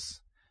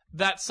claims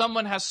that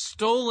someone has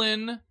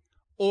stolen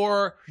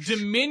or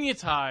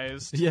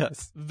diminutized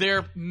Yes.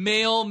 their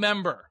male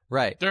member,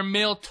 Right. their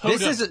male totem.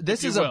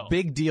 This is a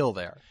big deal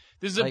there.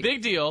 This is a like-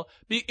 big deal.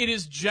 It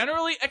is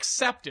generally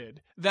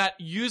accepted that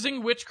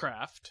using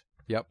witchcraft,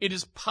 Yep. it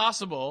is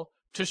possible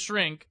to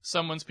shrink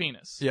someone's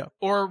penis. Yeah.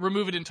 Or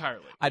remove it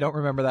entirely. I don't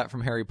remember that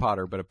from Harry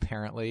Potter, but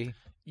apparently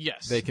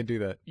Yes. they can do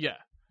that. Yeah.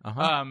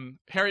 Uh-huh.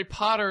 Harry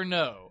Potter,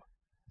 no.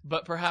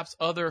 But perhaps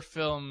other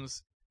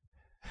films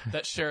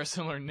that share a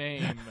similar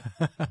name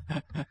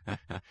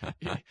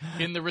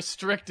in the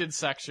restricted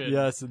section.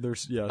 Yes,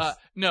 there's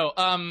No.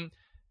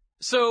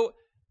 So,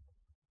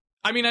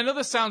 I mean, I know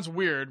this sounds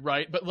weird,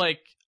 right? But like,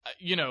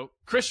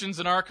 Christians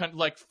in our country,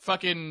 like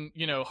fucking,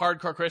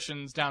 hardcore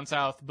Christians down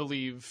south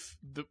believe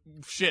the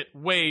shit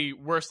way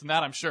worse than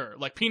that, I'm sure.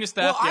 Like penis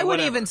theft. Well, I would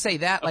whatever. even say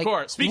that. Like, Of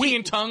course. Speaking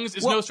in tongues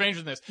is no stranger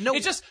than this. No.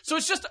 It's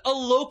just a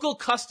local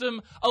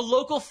custom, a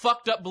local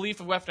fucked up belief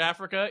of West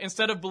Africa,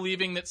 instead of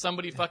believing that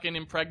somebody fucking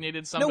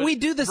impregnated somebody. we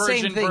do the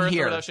virgin same thing birth or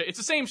here. whatever shit. It's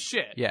the same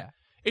shit. Yeah.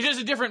 It's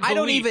just a different I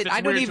belief don't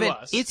that's weird to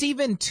us. it's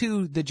even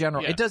to the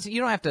general. Yeah. It does, you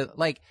don't have to,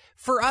 like,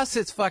 for us,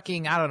 it's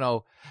fucking, I don't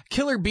know,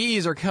 killer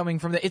bees are coming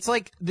from it's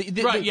like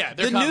Right, yeah,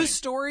 they're the coming. news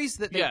stories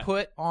that they Yeah.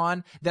 put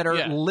on that are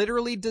Yeah.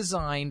 literally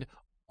designed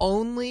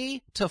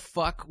only to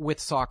fuck with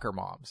soccer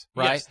moms,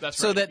 right? Yes, that's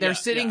so right. that they're Yeah,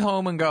 sitting yeah.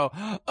 home and go,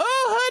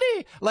 oh,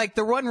 honey. Like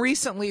the one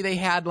recently they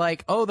had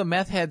like, oh, the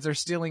meth heads are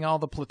stealing all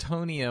the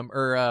plutonium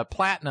or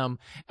platinum.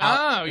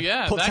 Oh,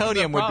 yeah.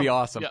 Plutonium would be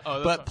awesome. Yeah,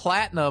 but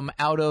platinum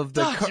out of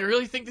the... Do you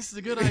really think this is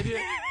a good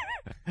idea?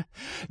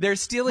 They're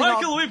stealing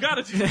Michael, we've got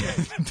to do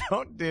this.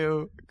 Don't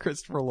do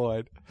Christopher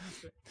Lloyd.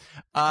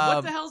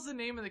 What the hell's the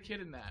name of the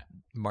kid in that?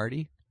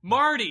 Marty?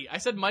 Marty. I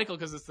said Michael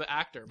because it's the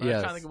actor, but Yes.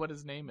 I'm trying to think of what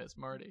his name is.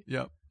 Marty.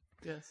 Yep.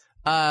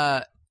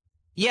 Yes.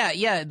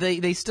 Yeah,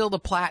 they steal the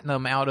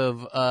platinum out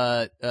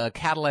of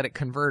catalytic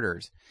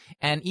converters.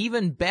 And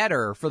even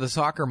better for the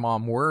soccer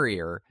mom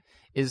worrier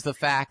is the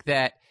fact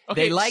that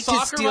Okay, they like to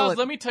soccer steal moms, it.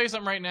 let me tell you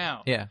something right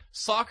now. Yeah.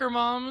 Soccer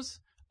moms,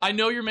 I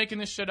know you're making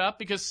this shit up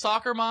because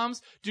soccer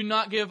moms do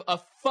not give a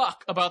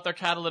fuck about their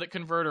catalytic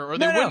converter, or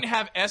they wouldn't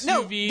have SUVs.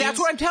 No, that's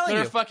what I'm telling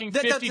that you. are fucking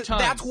 50 tons.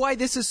 That's why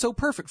this is so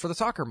perfect for the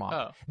soccer mom.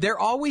 Oh. They're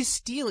always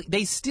stealing.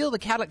 They steal the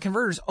catalytic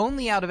converters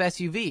only out of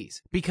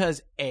SUVs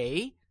because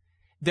A,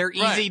 they're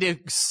easy to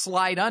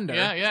slide under,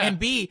 and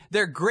B,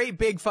 they're great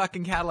big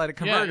fucking catalytic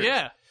converters.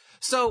 Yeah.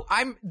 So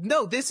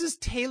this is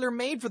tailor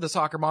made for the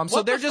soccer mom. So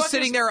What they're the just fuck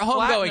sitting is there at home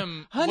platinum-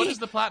 going, honey, what does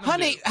the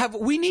platinum do?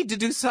 we need to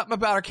do something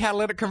about our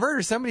catalytic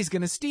converter. Somebody's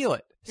going to steal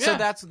it. So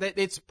Yeah.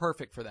 it's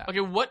perfect for that.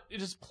 Okay, what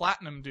does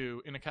platinum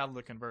do in a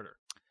catalytic converter?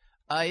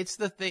 It's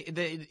the thing.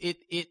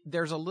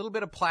 There's a little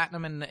bit of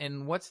platinum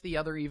and what's the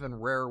other even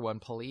rare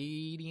one?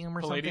 Palladium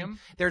or something.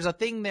 There's a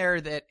thing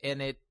there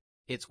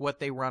it's what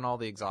they run all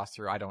the exhaust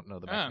through. I don't know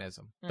the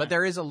mechanism, but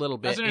there is a little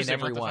bit in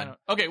every one.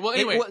 Okay, well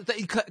anyway,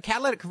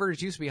 catalytic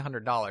converters used to be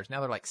 $100. Now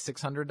they're like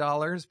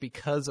 $600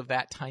 because of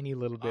that tiny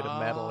little bit of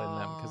metal in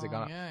them because they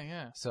gone up.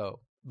 Yeah. So,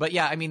 but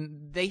yeah, I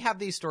mean, they have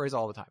these stories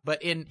all the time.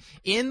 But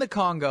in the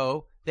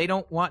Congo, they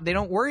don't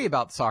worry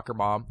about the soccer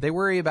mom. They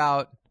worry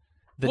about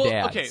the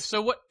dads. Okay,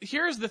 so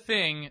here's the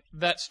thing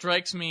that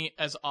strikes me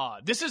as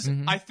odd. This is,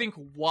 I think,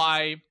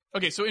 why.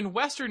 Okay, so in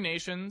Western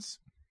nations,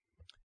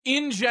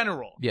 in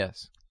general,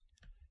 yes,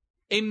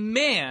 a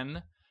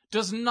man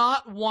does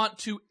not want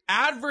to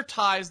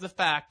advertise the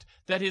fact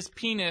that his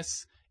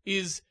penis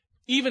is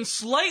even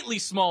slightly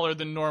smaller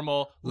than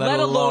normal, let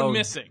alone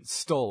missing.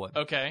 Stolen.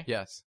 Okay?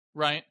 Yes.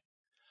 Right?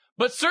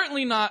 But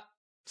certainly not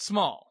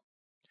small.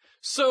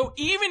 So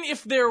even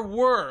if there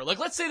were, like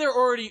let's say there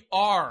already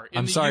are in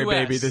I'm the sorry, US,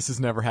 baby, this has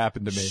never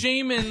happened to me.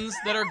 shamans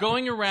that are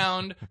going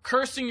around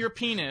cursing your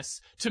penis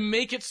to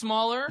make it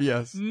smaller.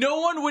 Yes. No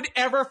one would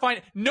ever find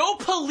it. No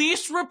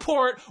police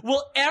report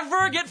will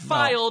ever get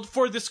filed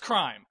for this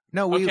crime.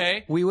 No,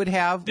 we would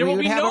have There will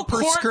be no a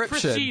prescription. court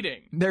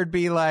proceeding. There'd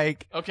be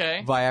like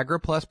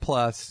Viagra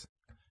plus.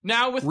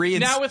 Now with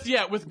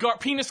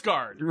penis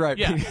guard. Right.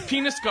 Yeah,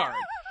 penis guard.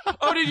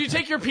 Oh, did you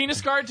take your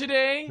penis guard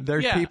today?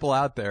 There's people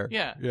out there.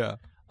 Yeah.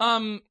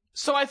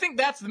 So I think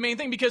that's the main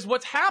thing because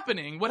what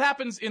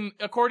happens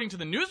according to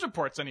the news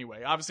reports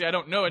anyway, obviously I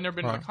don't know, I've never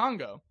been to the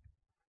Congo,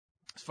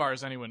 as far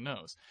as anyone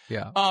knows.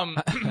 Yeah.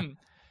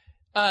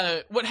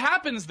 What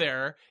happens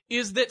there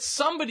is that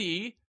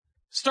somebody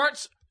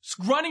starts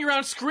running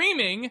around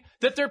screaming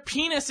that their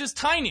penis is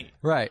tiny.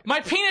 Right.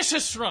 My penis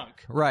has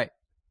shrunk. Right.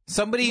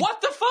 Somebody.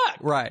 What the fuck?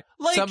 Right.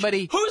 Like,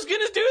 somebody. Who's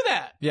gonna do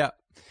that? Yeah.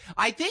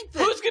 I think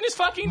that who's gonna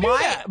fucking do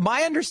that?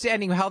 My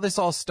understanding of how this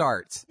all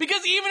starts.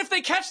 Because even if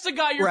they catch the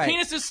guy, your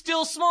penis is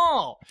still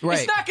small. Right.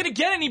 It's not gonna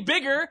get any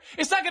bigger.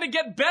 It's not gonna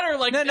get better.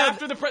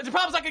 After the problem's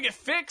not gonna get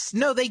fixed.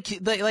 No,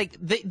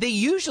 they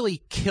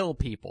usually kill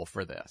people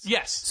for this.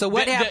 Yes. So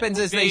what happens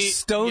is they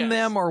stone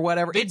them or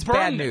whatever. It's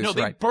bad news. No,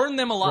 they burn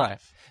them alive. Right.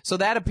 So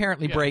that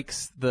apparently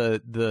breaks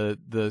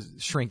the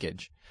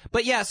shrinkage.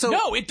 But yeah, so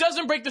no, it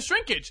doesn't break the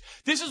shrinkage.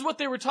 This is what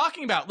they were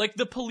talking about. Like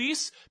the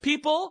police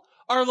people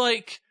are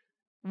like,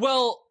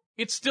 well,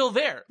 it's still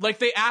there. Like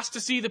they asked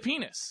to see the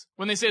penis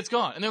when they say it's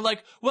gone, and they're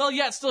like, well,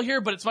 yeah, it's still here,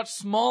 but it's much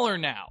smaller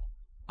now.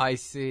 I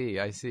see.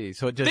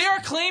 So it just they are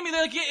claiming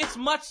they're like, yeah, it's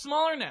much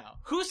smaller now.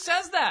 Who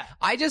says that?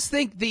 I just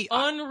think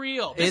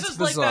unreal. This is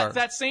bizarre. Like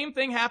that same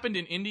thing happened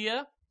in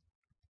India,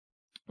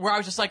 where I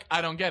was just like,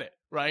 I don't get it.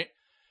 Right?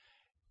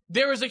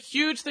 There was a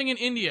huge thing in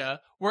India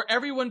where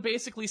everyone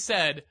basically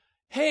said,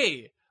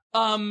 hey,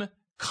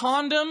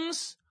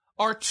 condoms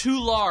are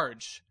too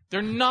large.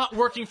 They're not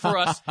working for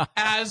us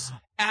as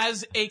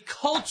a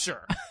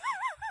culture.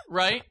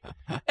 Right?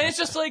 And it's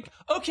just like,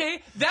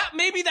 okay,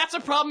 maybe that's a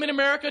problem in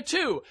America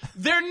too.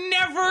 They're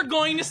never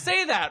going to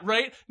say that,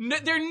 right?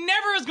 There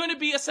never is going to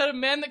be a set of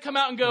men that come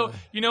out and go,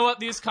 you know what?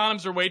 These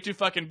condoms are way too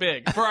fucking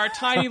big for our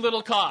tiny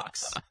little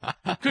cocks.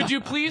 Could you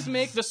please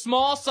make the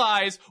small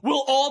size?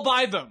 We'll all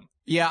buy them.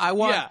 Yeah, I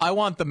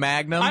want the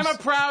Magnums. I'm a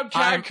proud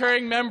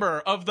card-carrying member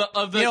of the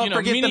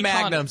forget mini the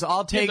Magnums. Condoms.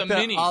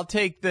 I'll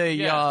take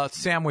the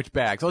sandwich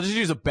bags. I'll just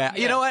use a bag.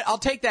 Yeah. You know what? I'll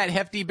take that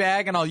hefty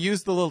bag and I'll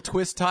use the little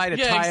twist tie to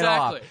tie it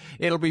off.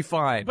 It'll be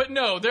fine. But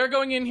no, they're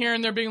going in here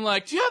and they're being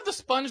like, "Do you have the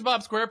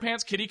SpongeBob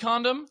SquarePants kitty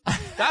condom?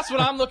 That's what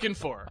I'm looking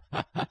for.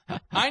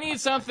 I need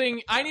something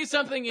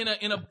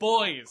in a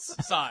boy's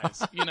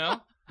size, you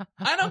know?"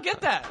 I don't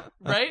get that,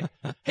 right?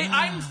 Hey,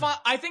 I'm fine.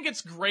 I think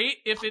it's great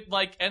if it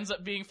like ends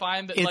up being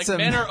fine that like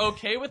men are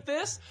okay with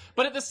this,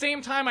 but at the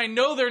same time, I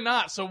know they're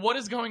not. So what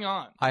is going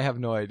on? I have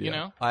no idea. You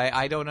know?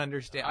 I don't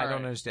understand. All I don't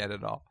right. understand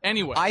at all.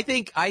 Anyway, I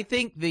think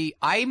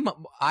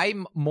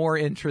I'm more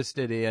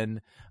interested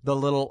in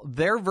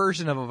their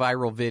version of a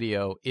viral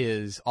video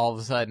is all of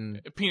a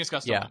sudden penis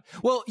got yeah. stolen.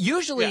 Well,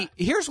 usually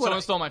here's what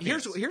Someone stole my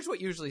penis. here's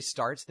what usually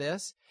starts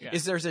this Yeah.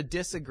 is there's a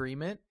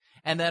disagreement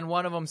and then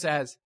one of them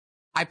says,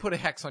 "I put a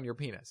hex on your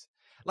penis."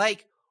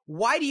 Like,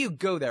 why do you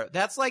go there?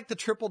 That's like the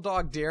triple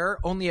dog dare,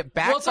 only it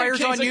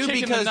backfires on you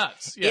because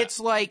it's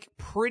like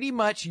pretty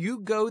much you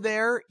go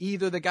there,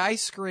 either the guy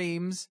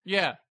screams,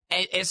 yeah,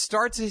 it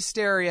starts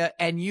hysteria,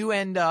 and you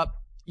end up,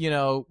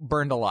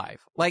 burned alive.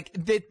 Like,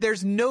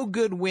 there's no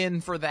good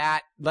win for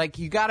that. Like,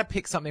 you gotta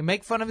pick something.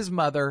 Make fun of his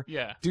mother.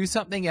 Yeah. Do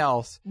something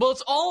else. Well,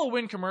 it's all a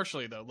win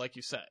commercially, though, like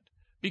you said.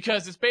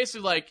 Because it's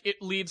basically like, it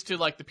leads to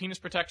like the penis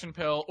protection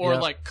pill, or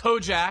like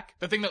Kojak,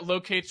 the thing that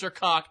locates your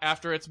cock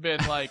after it's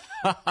been like,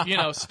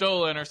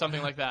 stolen or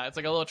something like that. It's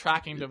like a little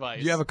tracking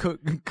device. You have a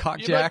cock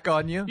jack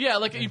on you? Yeah,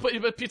 like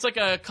it's like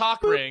a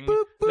cock ring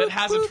that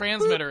has a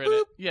transmitter in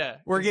it. Yeah.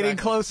 We're getting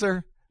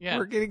closer. Yeah.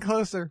 We're getting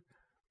closer.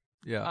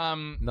 Yeah.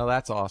 No,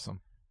 that's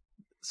awesome.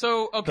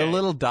 So, okay. The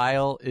little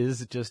dial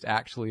is just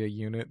actually a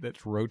unit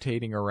that's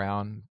rotating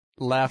around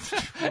left,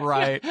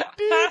 right.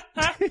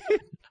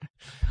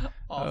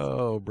 Awesome.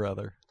 Oh,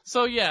 brother.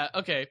 So yeah,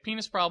 okay,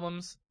 penis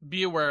problems,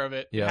 be aware of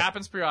it. Yeah. It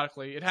happens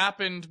periodically. It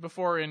happened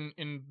before in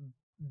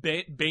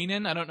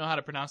Benin. I don't know how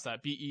to pronounce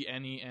that.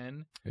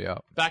 Benen. Yeah.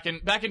 Back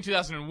in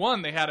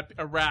 2001, they had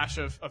a rash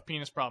of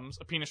penis problems,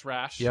 a penis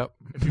rash. Yep.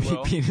 If you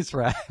will. Penis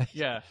rash.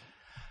 Yeah.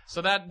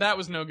 So that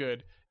was no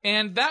good.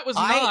 And that was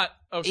not.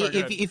 Oh, sorry.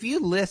 If you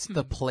list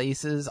the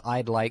places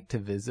I'd like to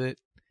visit,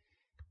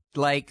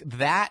 like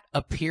that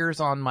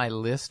appears on my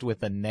list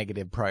with a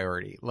negative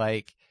priority.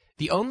 Like,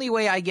 the only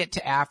way I get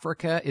to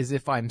Africa is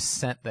if I'm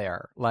sent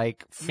there,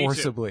 like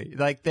forcibly.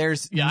 Like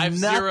there's I have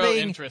nothing, zero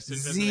interest in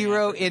visiting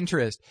Africa.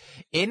 interest.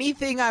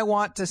 Anything I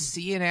want to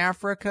see in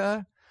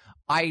Africa,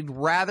 I'd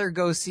rather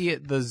go see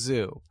at the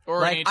zoo.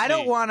 Or like, in I HD.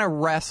 don't want to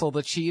wrestle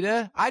the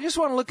cheetah. I just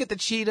want to look at the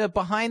cheetah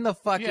behind the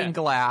fucking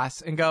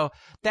glass and go,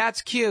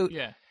 "That's cute."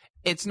 Yeah.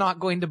 It's not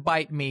going to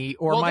bite me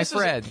or my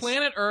friends.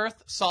 Planet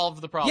Earth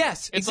solved the problem.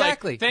 Yes, it's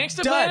exactly. Like, thanks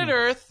to Done. Planet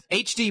Earth,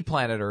 HD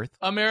Planet Earth.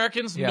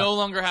 Americans no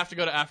longer have to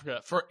go to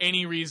Africa for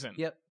any reason.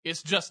 Yep.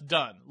 It's just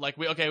done. Like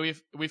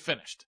we've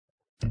finished.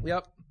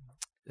 Yep.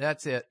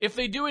 That's it. If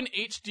they do an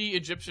HD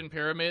Egyptian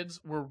pyramids,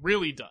 we're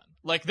really done.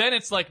 Like then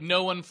it's like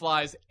no one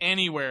flies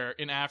anywhere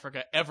in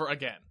Africa ever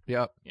again.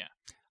 Yep. Yeah.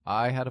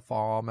 I had a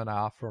farm in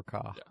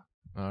Africa.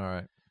 Yeah. All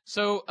right.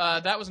 So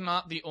that was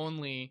not the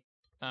only.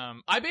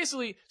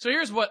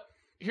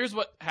 Here's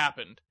what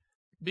happened.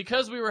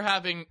 Because we were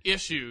having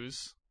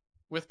issues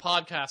with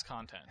podcast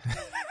content,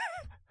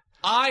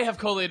 I have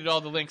collated all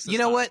the links. You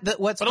know time.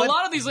 what? A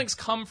lot of these links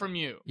come from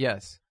you.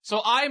 Yes.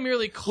 So I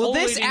merely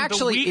collating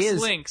the week's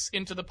is links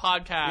into the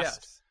podcast.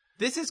 Yes.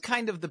 This is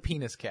kind of the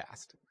penis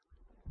cast.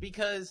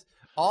 Because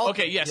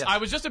I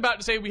was just about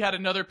to say we had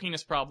another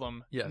penis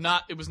problem. Yes.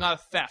 It was not a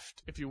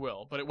theft, if you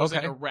will, but it was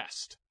an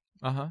arrest.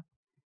 Uh-huh.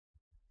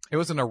 It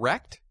was an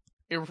erect?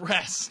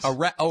 Arrest. Oh,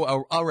 right.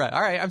 All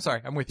right. I'm sorry.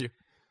 I'm with you.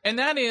 And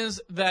that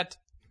is that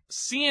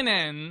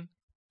CNN...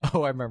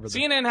 Oh, I remember that.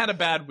 CNN had a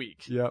bad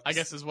week. Yep. I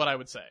guess is what I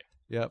would say.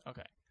 Yep.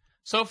 Okay.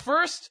 So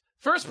first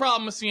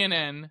problem with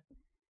CNN,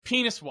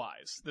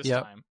 penis-wise this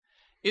time,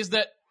 is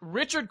that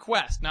Richard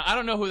Quest. Now I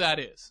don't know who that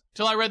is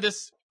till I read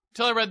this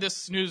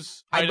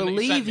news. I item that you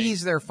sent believe me.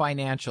 he's their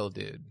financial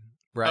dude,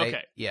 right?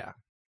 Okay. Yeah.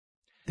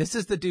 This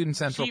is the dude in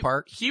Central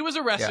Park. He was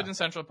arrested in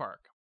Central Park,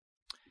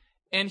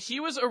 and he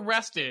was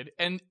arrested.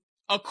 And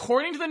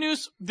according to the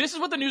news, this is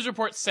what the news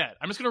report said.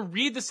 I'm just going to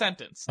read the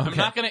sentence. Okay. I'm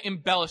not going to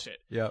embellish it.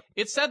 Yep.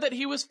 It said that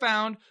he was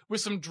found with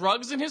some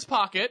drugs in his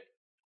pocket.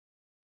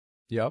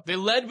 Yep. They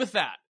led with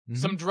that. Mm-hmm.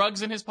 Some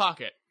drugs in his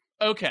pocket.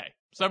 Okay.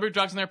 Somebody with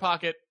drugs in their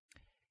pocket.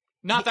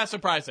 Not that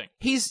surprising.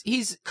 He's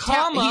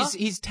Comma.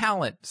 he's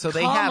talent, so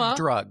they have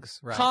drugs,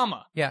 right?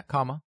 Comma. Yeah,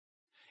 comma.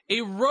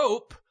 A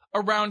rope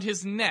around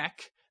his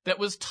neck that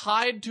was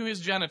tied to his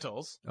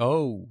genitals.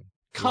 Oh.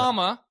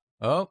 Comma.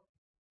 Oh.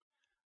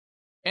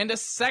 And a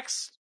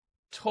sex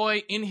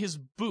toy in his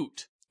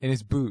boot. In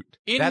his boot.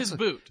 His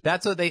boot.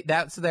 That's how they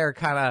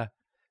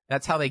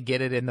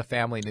get it in the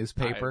family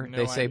newspaper. No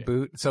they say idea.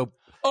 boot. So.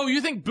 Oh,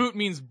 you think boot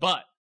means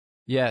butt?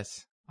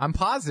 Yes. I'm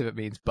positive it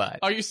means butt.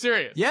 Are you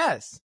serious?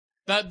 Yes.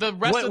 The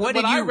rest of what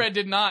I read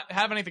did not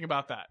have anything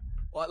about that.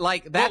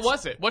 Like what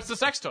was it? What's the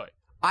sex toy?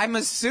 I'm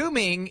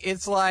assuming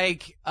it's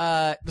like,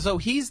 so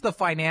he's the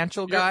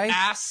financial guy. You're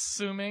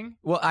assuming?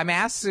 Well, I'm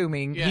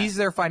assuming he's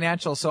their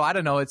financial, so I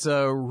don't know, it's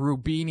a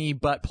Rubini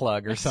butt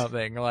plug or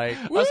something. Like,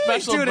 a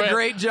special doing brand, a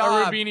great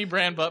job. A Rubini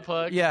brand butt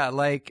plug? Yeah,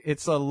 like,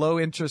 it's a low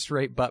interest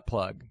rate butt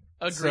plug.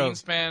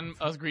 Greenspan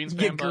butt plug.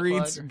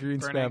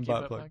 Greenspan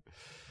butt plug.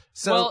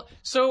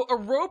 So a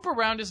rope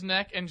around his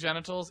neck and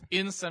genitals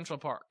in Central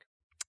Park.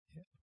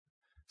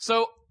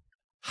 So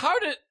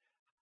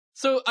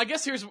I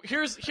guess here's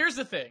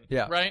the thing,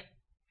 right?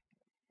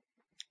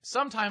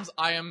 sometimes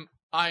I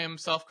am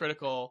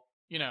self-critical,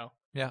 you know.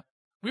 Yeah.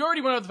 We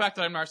already went over the fact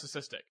that I'm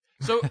narcissistic.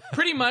 So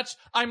pretty much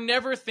I'm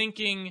never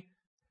thinking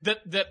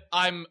that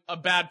I'm a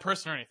bad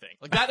person or anything.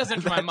 Like that doesn't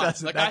enter my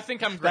mind. Like I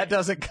think I'm great. That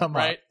doesn't come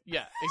right? up.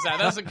 Yeah, exactly.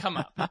 That doesn't come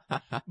up.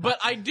 But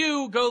I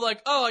do go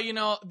like, oh, you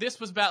know, this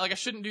was bad. Like I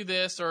shouldn't do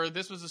this, or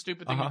this was a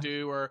stupid thing to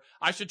do, or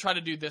I should try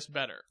to do this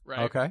better,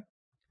 right? Okay.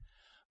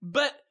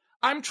 But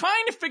I'm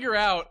trying to figure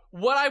out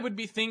what I would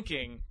be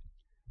thinking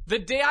the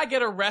day I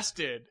get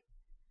arrested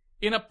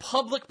in a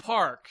public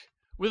park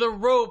with a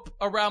rope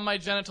around my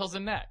genitals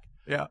and neck.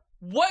 Yeah.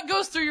 What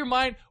goes through your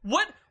mind?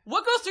 What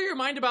goes through your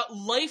mind about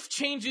life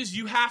changes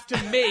you have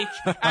to make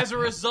as a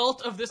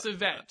result of this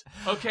event?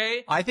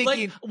 Okay? I think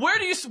like, where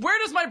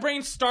does my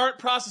brain start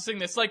processing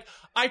this? Like,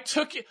 I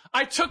took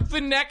the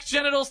neck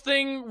genitals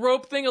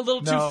rope thing a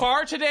little too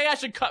far today. I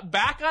should cut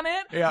back on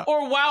it. Yeah.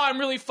 Or wow, I'm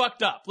really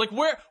fucked up. Like,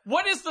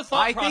 what is the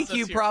thought process I think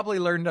you here? probably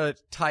learned to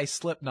tie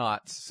slip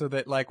knots so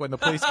that like when the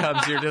police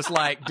comes, you're just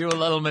like do a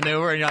little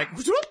maneuver and you're like.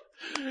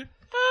 Whoop.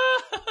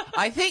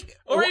 I think,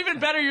 or even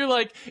better,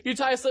 you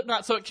tie a slip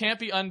knot so it can't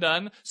be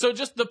undone. So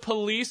just the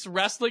police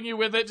wrestling you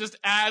with it just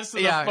adds to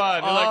the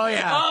fun.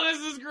 You're oh,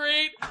 this is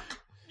great.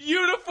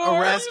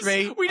 Uniforms. Arrest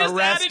me. We just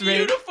added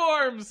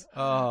uniforms.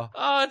 Oh,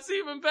 it's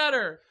even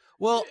better.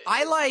 Well,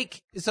 I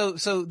like so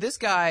this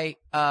guy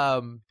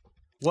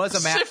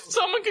was a If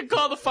someone could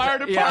call the fire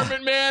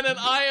department, man, and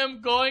I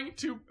am going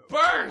to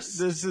burst.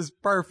 This is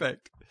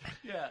perfect.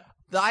 Yeah.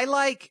 I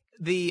like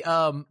the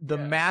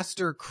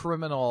master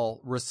criminal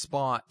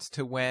response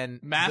to when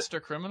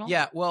criminal?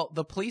 Yeah, well,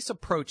 the police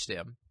approached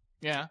him.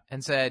 Yeah.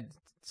 And said,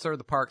 "Sir,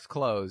 the park's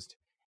closed."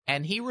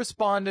 And he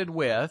responded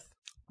with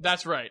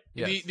That's right.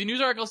 Yes. The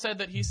news article said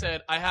that he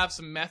said, "I have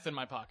some meth in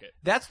my pocket."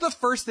 That's the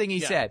first thing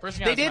he said. First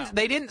thing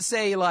They didn't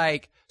say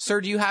like,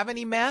 "Sir, do you have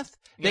any meth?"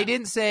 Yeah. They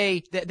didn't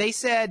say that. They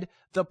said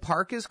the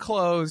park is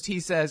closed. He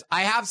says,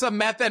 "I have some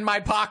meth in my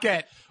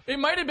pocket." It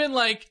might have been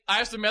like, "I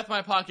have some meth in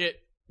my pocket.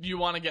 Do you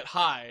want to get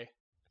high?"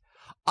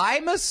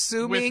 I'm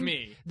assuming with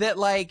me. that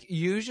like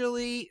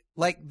usually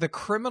like the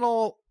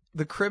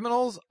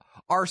criminals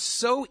are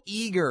so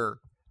eager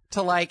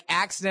to like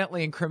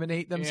accidentally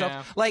incriminate themselves.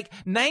 Yeah. Like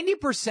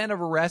 90%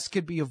 of arrests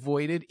could be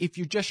avoided if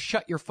you just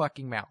shut your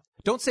fucking mouth.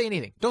 Don't say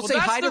anything. Don't say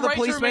hi to the right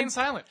policeman. To remain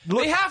silent.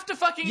 Look, they have to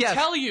fucking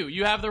tell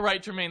you have the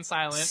right to remain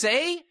silent.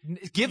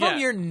 Give them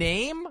your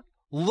name.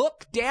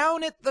 Look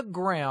down at the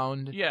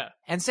ground. Yeah.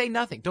 And say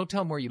nothing. Don't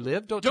tell them where you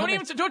live. Don't tell them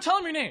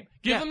your name.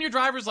 Give them your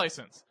driver's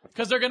license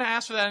because they're going to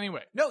ask for that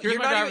anyway. No, Here's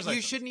my driver's license.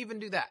 You shouldn't even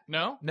do that.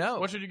 No? No.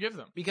 What should you give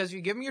them? Because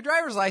you give them your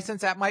driver's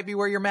license, that might be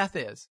where your meth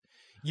is.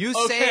 You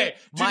okay. say,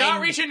 do not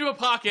reach into a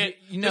pocket.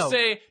 Just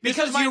say, this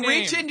because is my you name.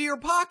 reach into your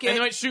pocket, and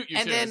they might shoot you.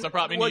 And too. then, so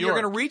probably well, New you're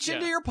York. going to reach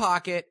into your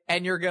pocket,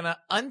 and you're going to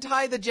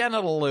untie the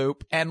genital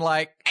loop, and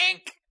like,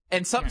 ink,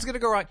 and something's going to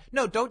go wrong.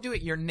 No, don't do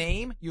it. Your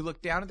name. You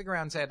look down at the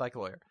ground and say it like a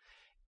lawyer.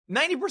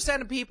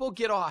 90% of people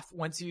get off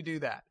once you do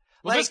that.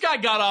 Well, this guy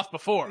got off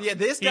before. Yeah,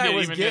 this guy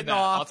was getting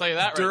off I'll tell you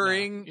that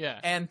during right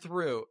and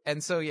through.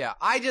 And so, yeah,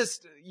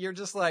 you're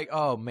just like,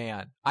 oh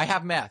man, I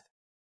have meth.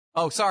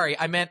 Oh, sorry.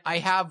 I meant I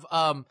have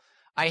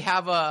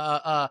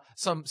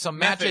some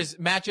matches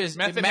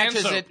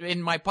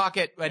in my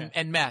pocket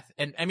and meth.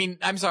 And I mean,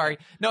 I'm sorry.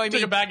 No, I mean,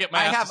 took a bag at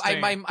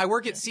my I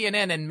work at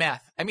CNN and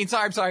meth. I mean,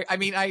 sorry, I'm sorry. I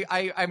mean,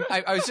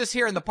 I was just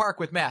here in the park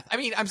with meth. I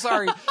mean, I'm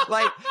sorry.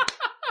 Like,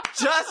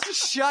 just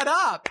shut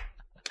up.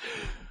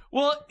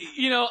 Well,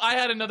 I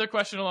had another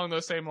question along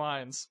those same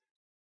lines,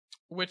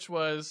 which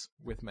was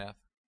with meth.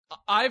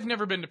 I've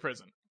never been to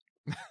prison.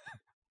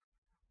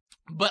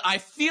 But I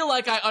feel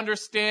like I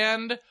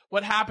understand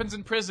what happens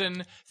in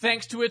prison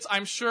thanks to its,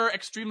 I'm sure,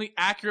 extremely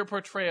accurate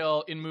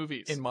portrayal in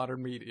movies. In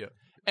modern media.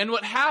 And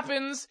what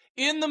happens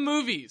in the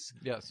movies.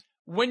 Yes.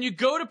 When you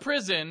go to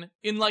prison,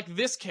 in like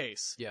this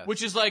case, yes.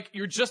 which is like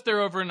you're just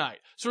there overnight.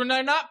 So we're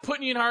not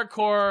putting you in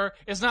hardcore.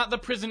 It's not the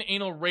prison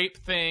anal rape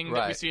thing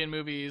that we see in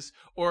movies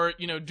or,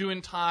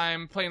 doing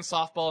time, playing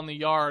softball in the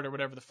yard or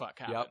whatever the fuck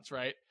happens,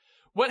 right?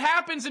 What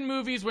happens in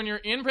movies when you're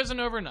in prison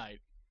overnight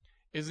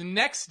is the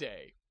next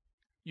day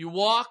you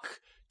walk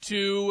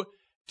to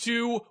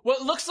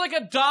what looks like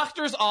a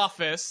doctor's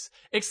office,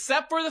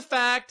 except for the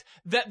fact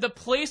that the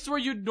place where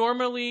you'd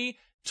normally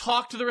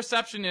talk to the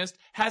receptionist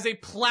has a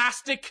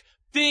plastic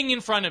thing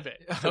in front of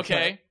it.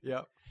 Okay?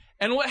 Yep.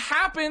 And what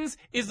happens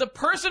is the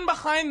person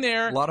behind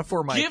there a lot of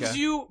Formica. Gives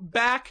you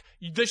back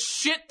the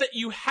shit that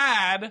you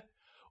had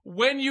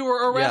when you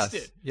were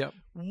arrested. Yes. Yep.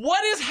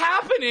 What is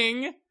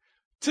happening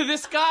to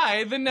this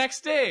guy the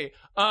next day?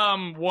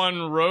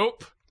 One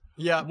rope.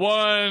 Yeah.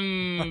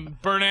 One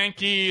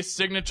Bernanke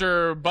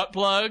signature butt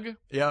plug.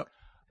 Yep.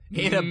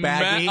 In a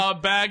baggie. A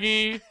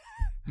baggie.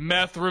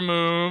 Meth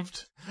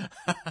removed.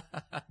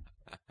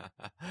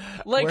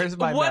 Like, where's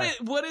my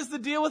meth? What is the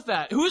deal with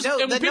that?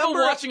 People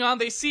watching on,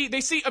 they see,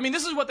 I mean,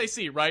 this is what they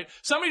see, right?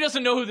 Somebody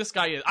doesn't know who this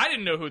guy is. I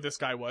didn't know who this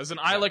guy was, and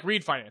I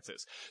read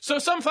finances. So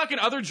some fucking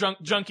other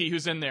junkie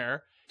who's in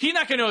there, he's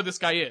not gonna know who this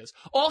guy is.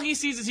 All he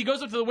sees is he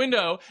goes up to the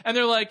window, and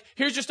they're like,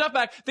 here's your stuff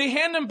back. They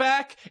hand him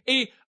back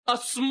a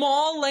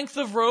small length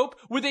of rope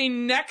with a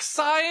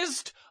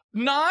neck-sized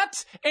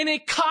knot and a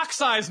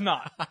cock-sized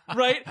knot,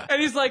 right?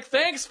 And he's like,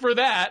 thanks for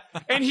that.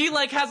 And he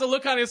like has a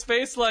look on his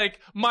face like,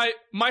 my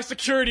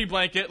security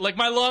blanket, like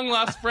my long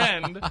lost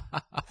friend.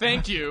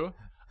 Thank you.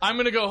 I'm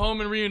gonna go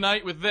home and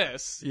reunite with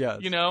this. Yes.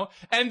 You know?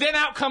 And then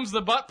out comes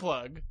the butt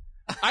plug.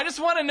 I just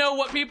want to know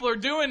what people are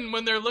doing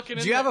when they're looking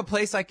at Do you have a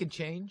place I could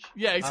change?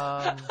 Yeah,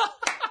 exactly.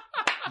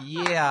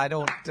 Yeah, I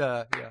don't,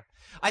 yeah.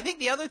 I think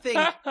the other thing,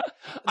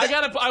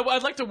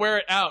 I'd like to wear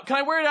it out. Can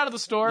I wear it out of the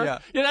store? Yeah.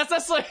 Yeah,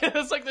 that's like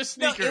the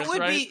sneakers, no, it would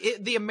right? be,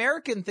 the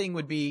American thing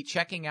would be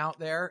checking out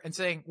there and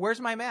saying, where's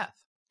my meth?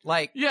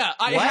 Like, yeah,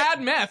 I what?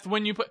 had meth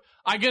when you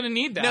I'm gonna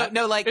need that.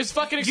 No, like, it's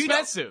fucking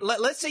expensive.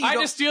 Let's say you I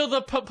don't, just steal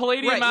the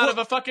palladium Right, out well, of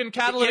a fucking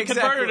catalytic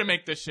exactly. converter to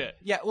make this shit.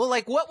 yeah, well,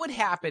 like, what would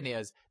happen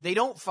is they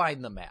don't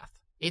find the meth.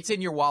 It's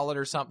in your wallet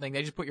or something.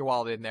 They just put your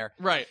wallet in there.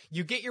 Right.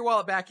 You get your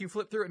wallet back, you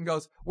flip through it and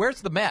goes,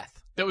 where's the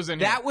meth? That was in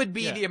here. That would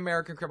be Yeah. the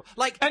American criminal.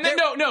 Like, And then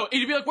no,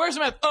 you'd be like, "Where's the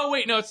meth?" Oh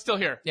wait, no, it's still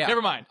here. Yeah.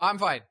 Never mind. I'm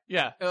fine.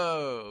 Yeah.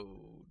 Oh,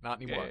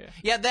 not anymore. Yeah.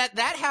 Yeah,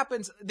 that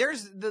happens.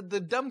 There's the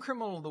dumb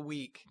criminal of the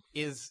week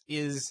is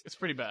It's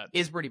pretty bad.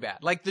 pretty bad.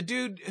 Like the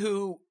dude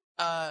who,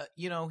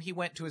 he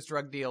went to his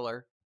drug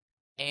dealer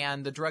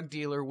and the drug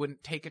dealer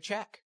wouldn't take a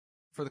check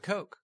for the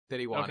coke that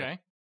he wanted. Okay.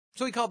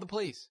 So he called the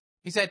police.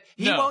 He said,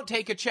 he No. won't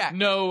take a check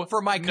No.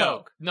 for my No.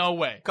 coke. No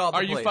way. Called the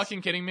Are you police.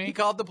 fucking kidding me? He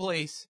called the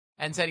police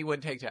and said he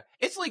wouldn't take a check.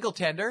 It's legal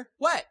tender.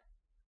 What?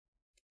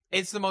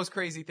 It's the most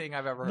crazy thing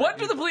I've ever heard. What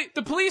do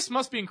the police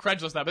must be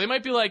incredulous now, but they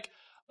might be like,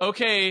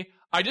 okay,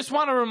 I just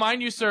want to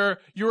remind you, sir,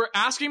 you were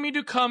asking me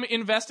to come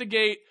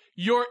investigate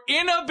your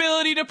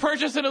inability to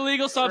purchase an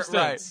illegal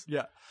substance. Right.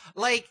 Yeah.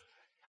 Like,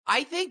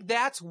 I think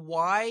that's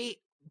why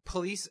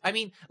police, I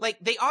mean, like,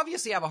 they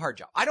obviously have a hard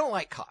job. I don't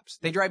like cops.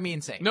 They drive me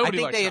insane. Nobody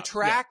I think likes they cops,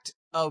 attract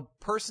a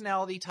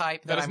personality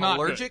type that is I'm not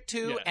allergic good.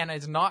 to, Yeah. and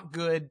it's not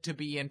good to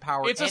be in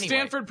power It's a anyway.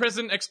 Stanford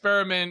prison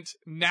experiment,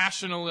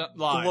 nationalized.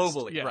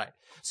 Globally, Yeah. right.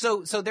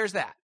 So there's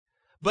that.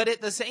 But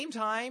at the same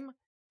time,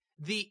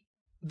 the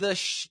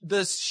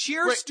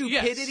sheer Right,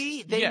 stupidity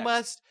yes, they yes.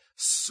 must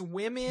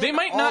swim in. They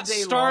might all not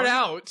day start long.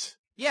 out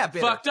bitter.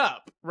 fucked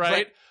up,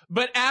 right?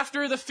 But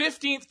after the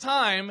 15th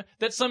time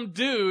that some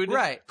dude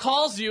Right.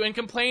 calls you and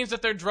complains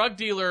that their drug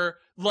dealer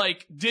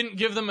like didn't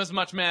give them as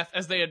much meth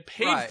as they had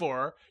paid Right.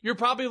 for, you're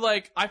probably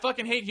like, I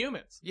fucking hate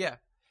humans. Yeah.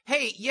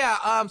 Hey,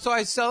 yeah, so I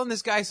was selling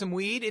this guy some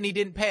weed and he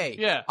didn't pay.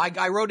 Yeah.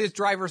 I wrote his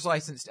driver's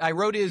license. I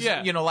wrote his,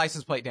 Yeah.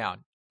 license plate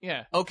down.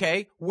 Yeah.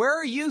 Okay. Where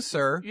are you,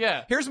 sir?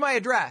 Yeah. Here's my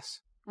address.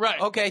 Right.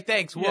 Okay,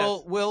 thanks.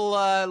 Yes.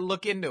 We'll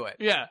look into it.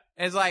 Yeah.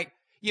 And it's like,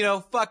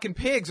 fucking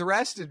pigs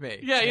arrested me.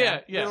 Yeah, yeah.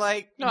 You're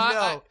like, No, no,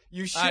 I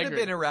you should have agree.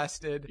 been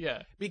arrested.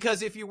 Yeah.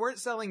 Because if you weren't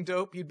selling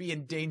dope, you'd be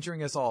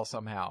endangering us all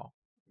somehow.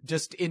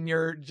 Just in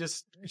your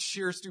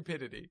sheer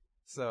stupidity.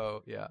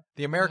 So, yeah.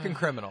 The American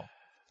criminal.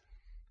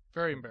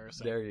 Very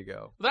embarrassing. There you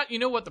go. You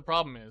know what the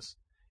problem is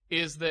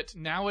that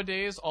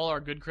nowadays all our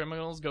good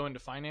criminals go into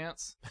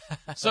finance.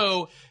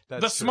 So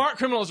That's the true. smart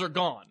criminals are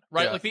gone,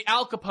 right? Yeah. Like the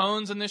Al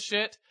Capones and this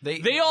shit. They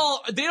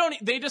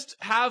They just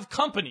have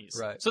companies.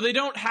 Right. So they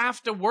don't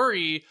have to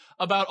worry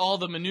about all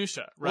the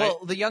minutia, right?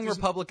 Well, the young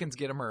Republicans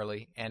get them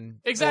early and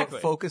Exactly.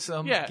 focus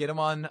them, Yeah. get them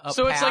on a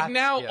so it's like path.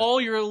 now Yeah.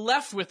 all you're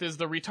left with is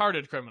the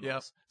retarded criminals.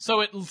 Yep. So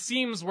it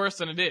seems worse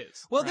than it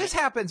is. Well, right? this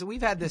happens.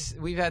 We've had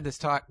this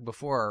talk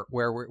before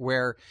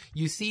where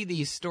you see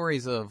these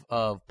stories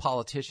of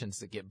politicians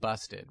that get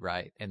busted,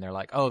 right? And they're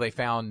like, oh, they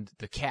found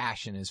the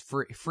cash in his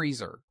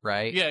freezer,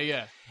 right? Yeah,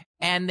 yeah.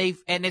 And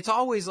it's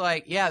always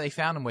like, yeah, they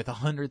found him with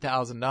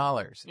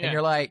 $100,000. Yeah. And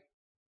you're like,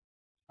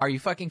 are you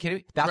fucking kidding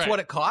me? That's Right. what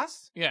it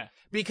costs? Yeah.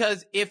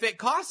 Because if it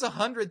costs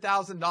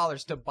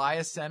 $100,000 to buy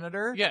a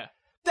senator, Yeah.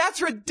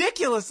 that's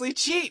ridiculously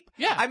cheap.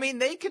 Yeah. I mean,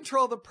 they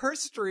control the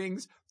purse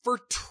strings for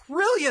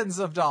trillions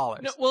of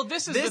dollars. No, well,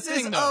 this is the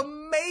thing, is though.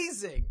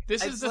 amazing.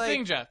 This It's is the like-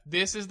 thing, Jeff.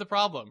 This is the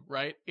problem,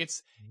 right?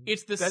 It's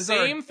the That's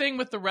same thing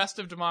with the rest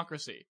of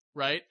democracy,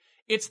 right?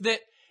 It's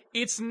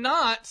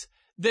not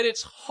that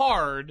it's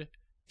hard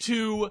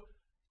to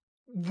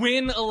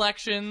win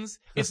elections.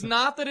 It's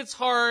not that it's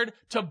hard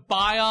to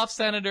buy off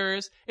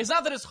senators. It's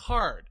not that it's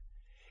hard.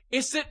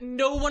 It's that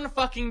no one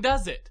fucking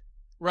does it,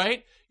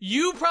 right?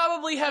 You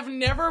probably have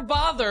never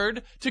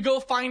bothered to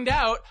go find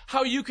out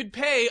how you could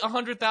pay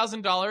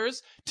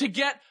 $100,000 to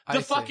get the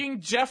I see.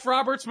 fucking Jeff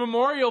Roberts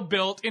Memorial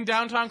built in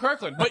downtown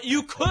Kirkland. But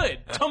you could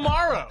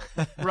tomorrow,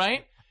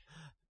 right?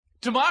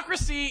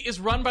 Democracy is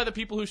run by the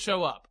people who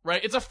show up,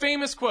 right? It's a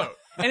famous quote.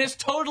 And it's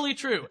totally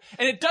true.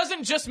 And it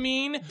doesn't just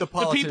mean the people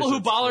who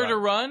politicians, bother to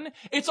right. run.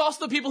 It's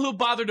also the people who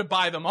bother to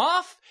buy them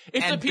off.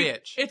 It's And the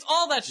bitch. It's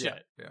all that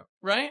shit, Yeah.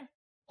 right?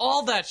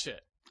 All that shit.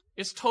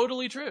 It's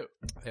totally true.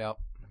 Yep.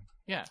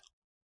 Yeah.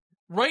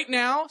 Right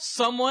now,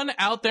 someone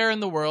out there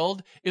in the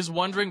world is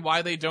wondering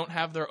why they don't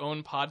have their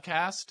own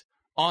podcast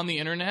on the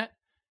internet.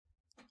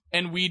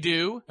 And we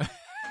do.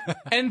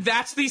 And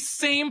that's the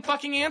same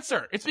fucking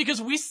answer. It's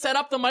because we set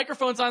up the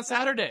microphones on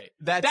Saturday.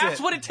 That's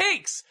it. what it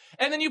takes.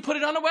 And then you put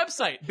it on a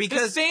website.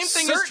 Because the same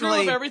thing is true of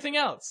certainly everything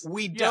else.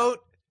 We Yeah. don't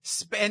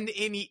spend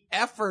any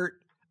effort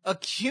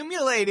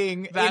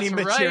accumulating That's any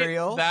right.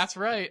 material. That's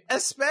right.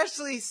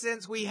 Especially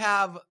since we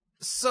have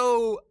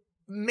so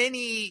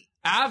many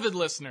Avid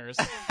listeners.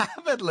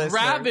 avid listeners.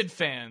 Rabid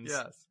fans.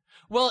 Yes.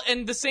 Well,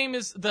 and the same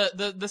is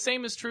the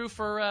same is true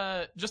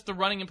for just the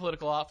running in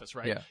political office,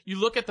 right? Yeah. You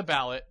look at the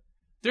ballot.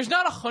 There's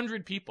not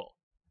 100 people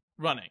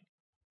running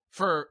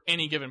for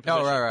any given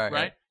position.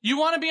 right. You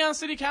want to be on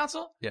city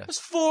council? Yeah. There's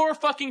 4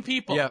 fucking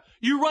people. Yep.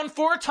 You run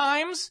 4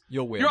 times,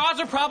 You'll win. your odds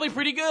are probably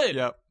pretty good.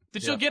 Yep.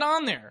 That you'll get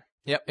on there.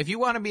 Yep. If you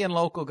want to be in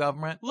local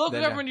government. Local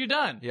then, government, you're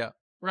done. Yep.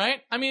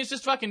 Right? I mean, it's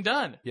just fucking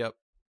done. Yep.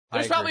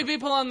 There's I probably agree.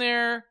 people on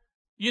there,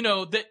 you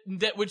know,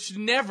 that would should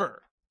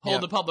never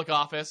hold Yep. a public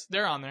office.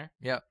 They're on there.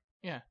 Yep.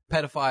 Yeah.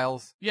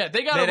 Pedophiles. Yeah,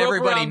 they got That a rope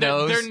everybody around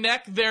knows. their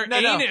neck, their No.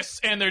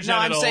 anus, and their No,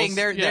 genitals. I'm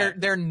saying Yeah.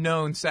 they're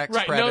known sex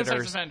Right, known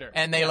predators. sex offender.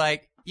 And they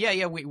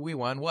Yeah. we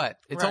won. What?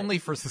 It's Right. only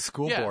for the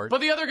school Yeah, board.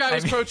 but the other guy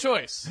was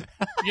pro-choice,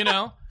 you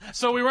know,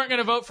 so we weren't going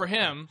to vote for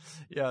him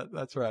Yeah,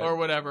 that's right. or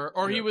whatever.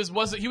 Or he was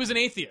an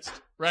atheist,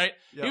 right?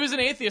 Yep. He was an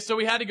atheist, so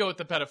we had to go with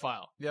the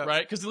pedophile, Yep.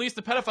 right? Because at least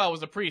the pedophile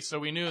was a priest, so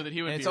we knew that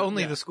he would. And it's be,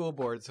 only yeah. the school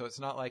board, so it's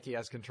not like he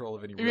has control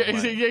of any real Yeah,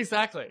 money. yeah,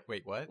 exactly.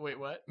 Wait, what? Wait,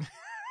 what?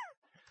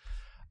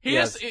 He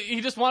Yes.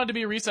 he just wanted to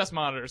be a recess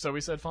monitor, so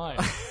we said fine.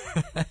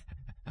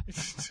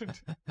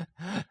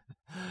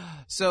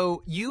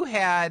 So you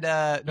had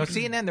no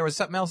CNN. There was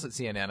something else at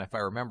CNN, if I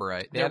remember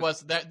right. They There had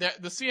was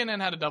the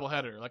CNN had a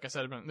doubleheader, like I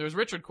said. There was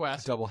Richard a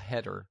Quest, double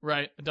header.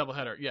 right? A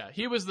doubleheader. Yeah,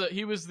 he was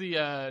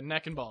the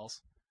neck and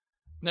balls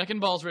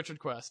Richard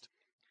Quest.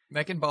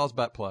 Neck and balls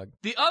butt plug.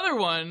 The other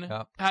one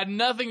Yep. had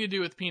nothing to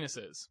do with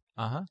penises.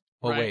 Well,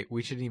 Right. wait.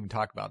 We shouldn't even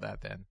talk about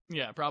that then.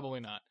 Yeah, probably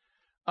not.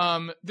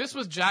 This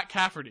was Jack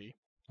Cafferty,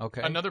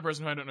 Okay. another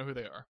person who I don't know who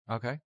they are.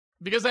 Okay.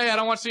 Because, hey, I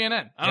don't watch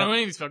CNN. I don't Yep. know who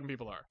any of these fucking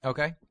people are.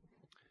 Okay.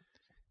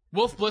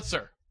 Wolf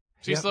Blitzer.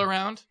 Is he Yep. still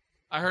around?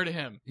 I heard of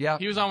him. Yeah.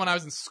 He was on when I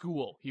was in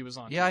school. He was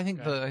on. Yeah, I TV, think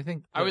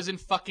okay? I I was in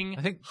fucking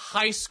I think-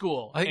 high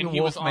school, I think and the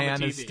he was on the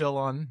Wolfman TV. is still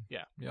on.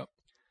 Yeah. Yep.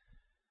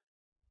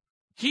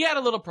 He had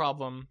a little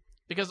problem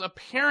because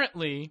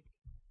apparently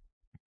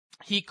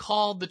he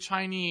called the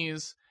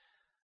Chinese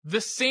the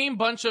same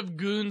bunch of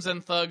goons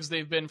and thugs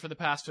they've been for the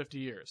past 50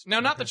 years. Now,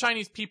 not the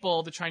Chinese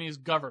people, the Chinese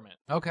government,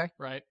 Okay.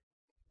 right?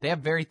 They have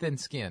very thin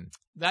skin.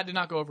 That did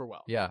not go over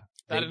well. Yeah.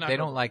 That They, did not they go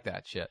don't well. like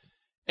that shit.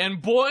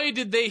 And boy,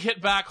 did they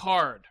hit back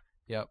hard.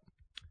 Yep.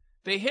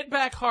 They hit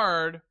back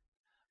hard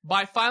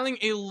by filing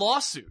a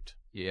lawsuit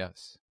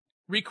Yes.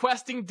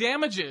 requesting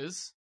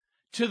damages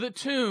to the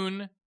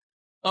tune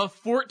of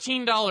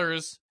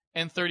 $14.31.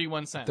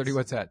 31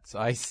 cents.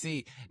 I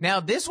see. Now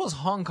this was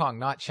Hong Kong,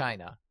 not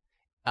China.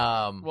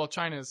 Well,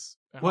 China's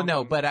Well,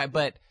 no, but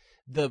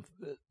the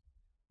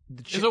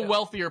is a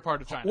wealthier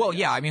part of China. Well,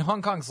 yes. yeah. I mean,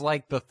 Hong Kong's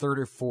like the 3rd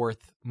or 4th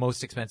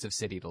most expensive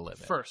city to live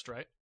in. First,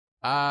 right?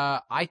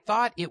 I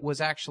thought it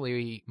was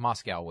actually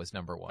Moscow was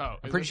number 1. Oh, I'm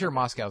is pretty it? sure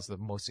Moscow's the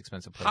most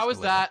expensive place. How to is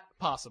live that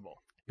possible? in.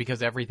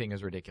 Because everything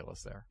is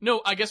ridiculous there.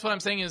 No, I guess what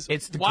I'm saying is,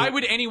 It's the why gr-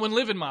 would anyone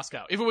live in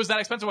Moscow? If it was that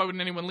expensive, why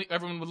wouldn't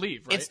everyone would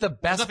leave, right? It's the There's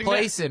best nothing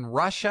place in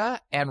Russia,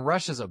 and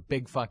Russia's a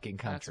big fucking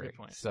That's a country. good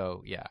point.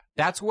 So yeah,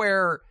 that's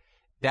where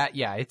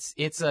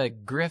it's a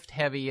grift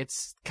heavy.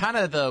 It's kind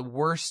of the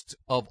worst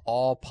of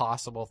all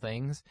possible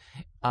things.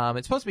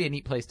 It's supposed to be a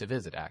neat place to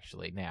visit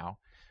actually now,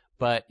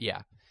 but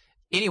yeah.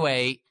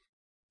 Anyway,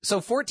 so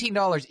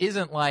 $14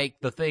 isn't like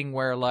the thing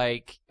where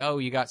like, oh,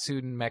 you got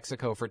sued in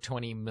Mexico for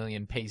 20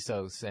 million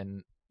pesos,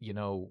 and you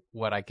know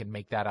what, I can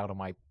make that out of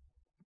my,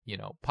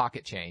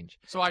 pocket change.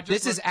 So I just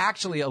This is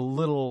actually a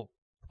little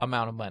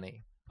amount of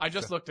money. I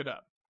just looked it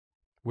up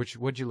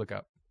What'd you look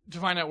up? to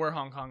find out where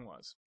Hong Kong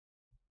was.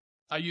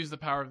 I used the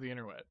power of the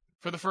internet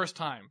for the first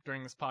time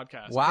during this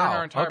podcast. Wow, During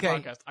our entire okay.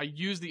 podcast, I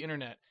used the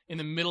internet in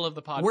the middle of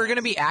the podcast. We're going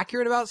to be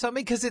accurate about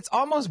something because it's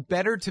almost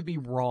better to be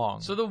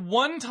wrong. So the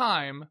one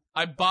time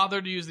I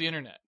bothered to use the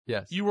internet,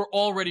 yes. you were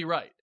already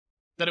right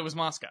that it was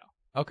Moscow.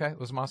 Okay, it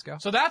was Moscow?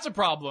 So that's a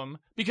problem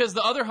because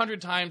the other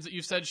 100 times that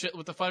you've said shit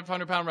with the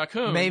 500-pound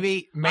raccoon,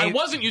 Maybe. I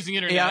wasn't using the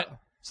internet. Yeah.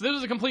 So this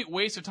was a complete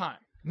waste of time.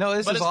 No,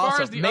 this But is as far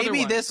awesome. as the other Maybe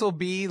one- this will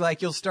be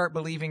like you'll start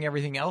believing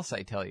everything else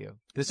I tell you.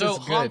 This So is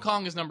good. Hong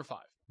Kong is number 5.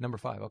 Number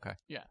 5, okay.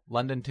 Yeah.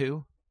 London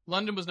 2?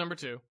 London was number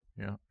 2.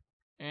 Yeah.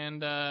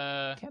 And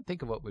I can't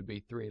think of what would be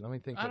 3. Let me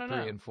think I what don't 3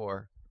 know. and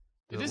 4.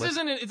 this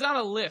isn't. It's not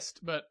a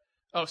list, but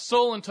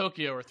Seoul and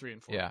Tokyo are 3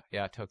 and 4.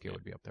 Yeah, Tokyo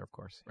would be up there, of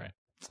course. Right.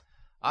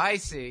 I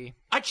see.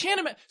 I can't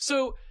imagine.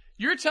 So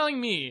you're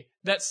telling me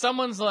that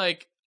someone's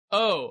like,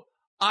 oh,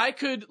 I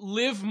could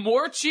live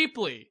more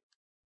cheaply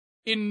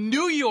in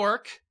New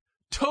York,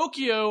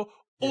 Tokyo,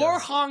 or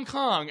Yes. Hong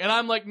Kong. And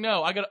I'm like,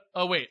 no,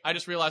 oh wait, I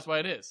just realized why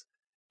it is.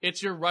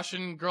 It's your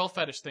Russian girl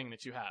fetish thing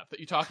that you have, that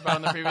you talked about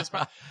in the previous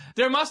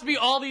There must be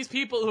all these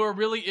people who are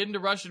really into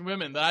Russian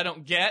women that I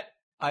don't get.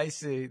 I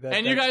see.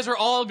 And you guys are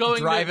all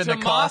going Driving to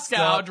the costs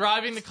Moscow, up.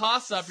 driving the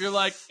costs up. You're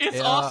like, it's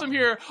Yeah. awesome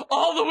here.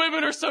 All the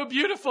women are so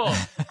beautiful.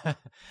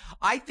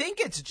 I think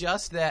it's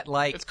just that,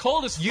 like, It's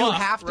cold as fuck, you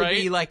have to right?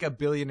 be like a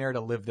billionaire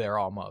to live there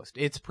almost.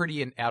 It's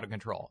pretty out of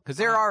control. Because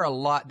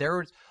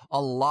there's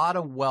a lot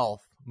of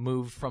wealth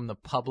moved from the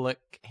public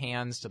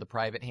hands to the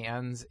private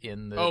hands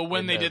in the.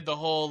 when they did the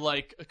whole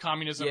like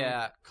communism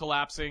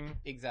collapsing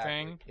exactly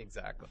thing.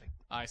 Exactly.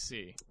 I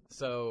see.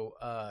 So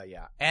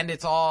and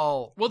it's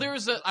all well. There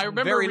was I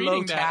remember very low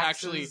reading that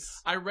taxes. actually.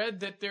 I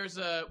read that there's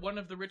one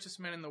of the richest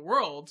men in the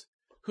world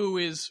who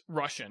is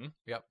Russian.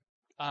 Yep.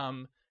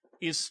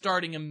 Is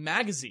starting a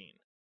magazine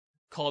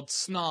called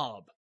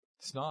Snob.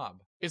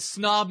 Snob. It's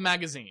Snob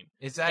magazine.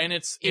 Is that and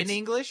it's in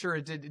English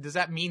or does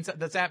that mean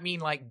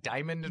like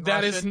diamond in That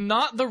Russian? is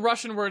not the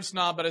Russian word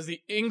snob, but is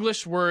the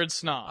English word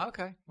snob.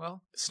 Okay,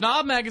 well,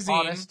 Snob magazine,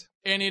 honest.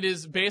 And it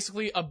is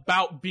basically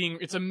about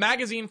it's a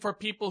magazine for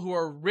people who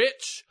are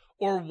rich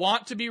or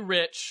want to be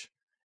rich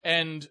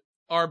and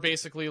are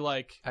basically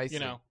like,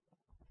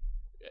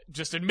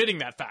 just admitting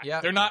that fact.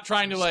 Yep. They're not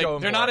trying to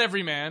they're not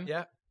every man.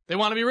 Yeah. They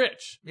want to be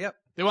rich. Yep.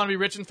 They want to be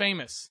rich and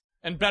famous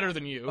and better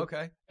than you.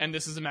 Okay. And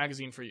this is a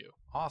magazine for you.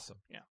 Awesome.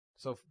 Yeah.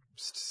 So,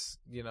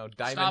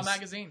 diamonds. Snob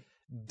magazine.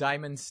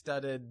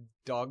 Diamond-studded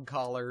dog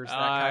collars, that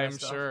kind of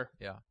stuff. I'm sure.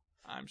 Yeah.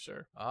 I'm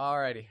sure.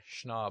 Alrighty.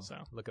 Schnob. So.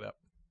 Look it up.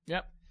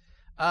 Yep.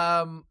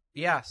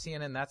 Yeah,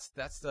 CNN,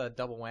 that's the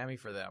double whammy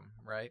for them,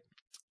 right?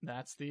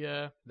 That's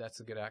the That's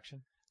a good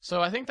action.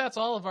 So I think that's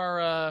all of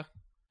our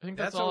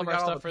that's all of our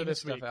stuff for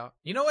this week. Out.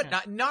 You know what?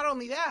 Yeah. Not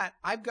only that,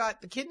 I've got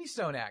the kidney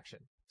stone action.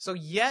 So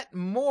yet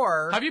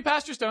more. Have you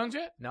passed your stones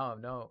yet? No.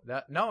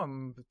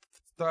 I'm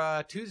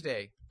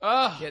Tuesday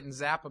Oh. getting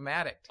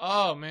Zap-O-Matic.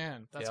 Oh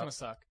man, that's gonna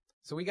suck.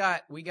 So we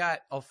got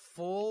a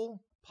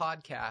full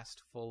podcast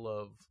full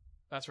of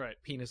That's right.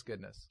 penis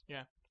goodness.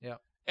 Yeah. Yeah.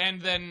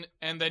 And then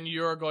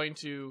you're going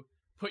to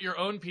put your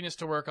own penis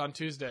to work on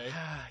Tuesday.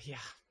 Yeah.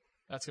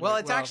 That's gonna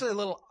it's actually a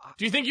little.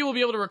 Do you think you will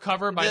be able to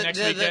recover by next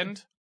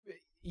weekend?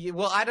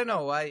 Well, I don't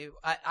know. I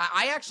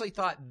actually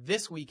thought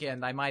this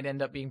weekend I might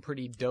end up being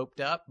pretty doped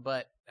up,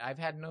 but I've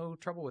had no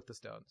trouble with the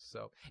stones.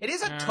 So it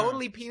isn't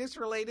totally penis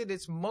related.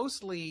 It's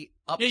mostly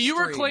upstream. Yeah, you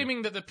were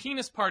claiming that the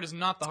penis part is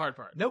not the hard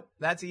part. Nope,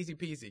 that's easy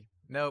peasy.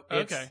 Nope.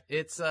 Okay.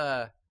 It's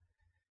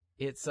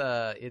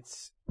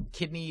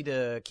kidney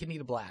to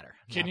bladder.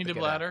 Kidney to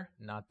bladder.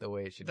 Not the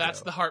way it should.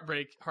 That's go. the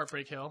heartbreak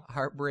hill.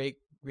 Heartbreak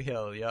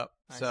hill. Yep.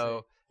 I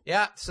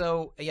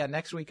So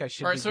next week I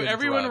should. All right, be so good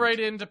everyone drugged. write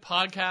into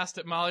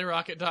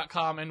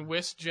podcast@mollyrocket.com and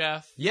wish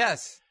Jeff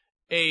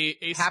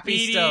a Happy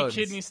speedy stones.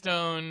 kidney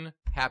stone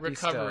Happy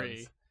recovery.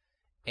 stones.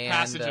 And,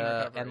 Passage and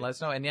recovery. and let us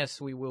know. And yes,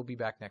 we will be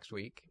back next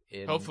week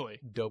in Hopefully.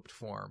 doped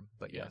form.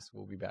 But Yeah. yes,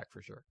 we'll be back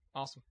for sure.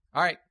 Awesome.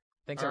 All right.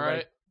 Thanks, All everybody.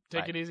 right.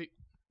 Take Bye. it easy.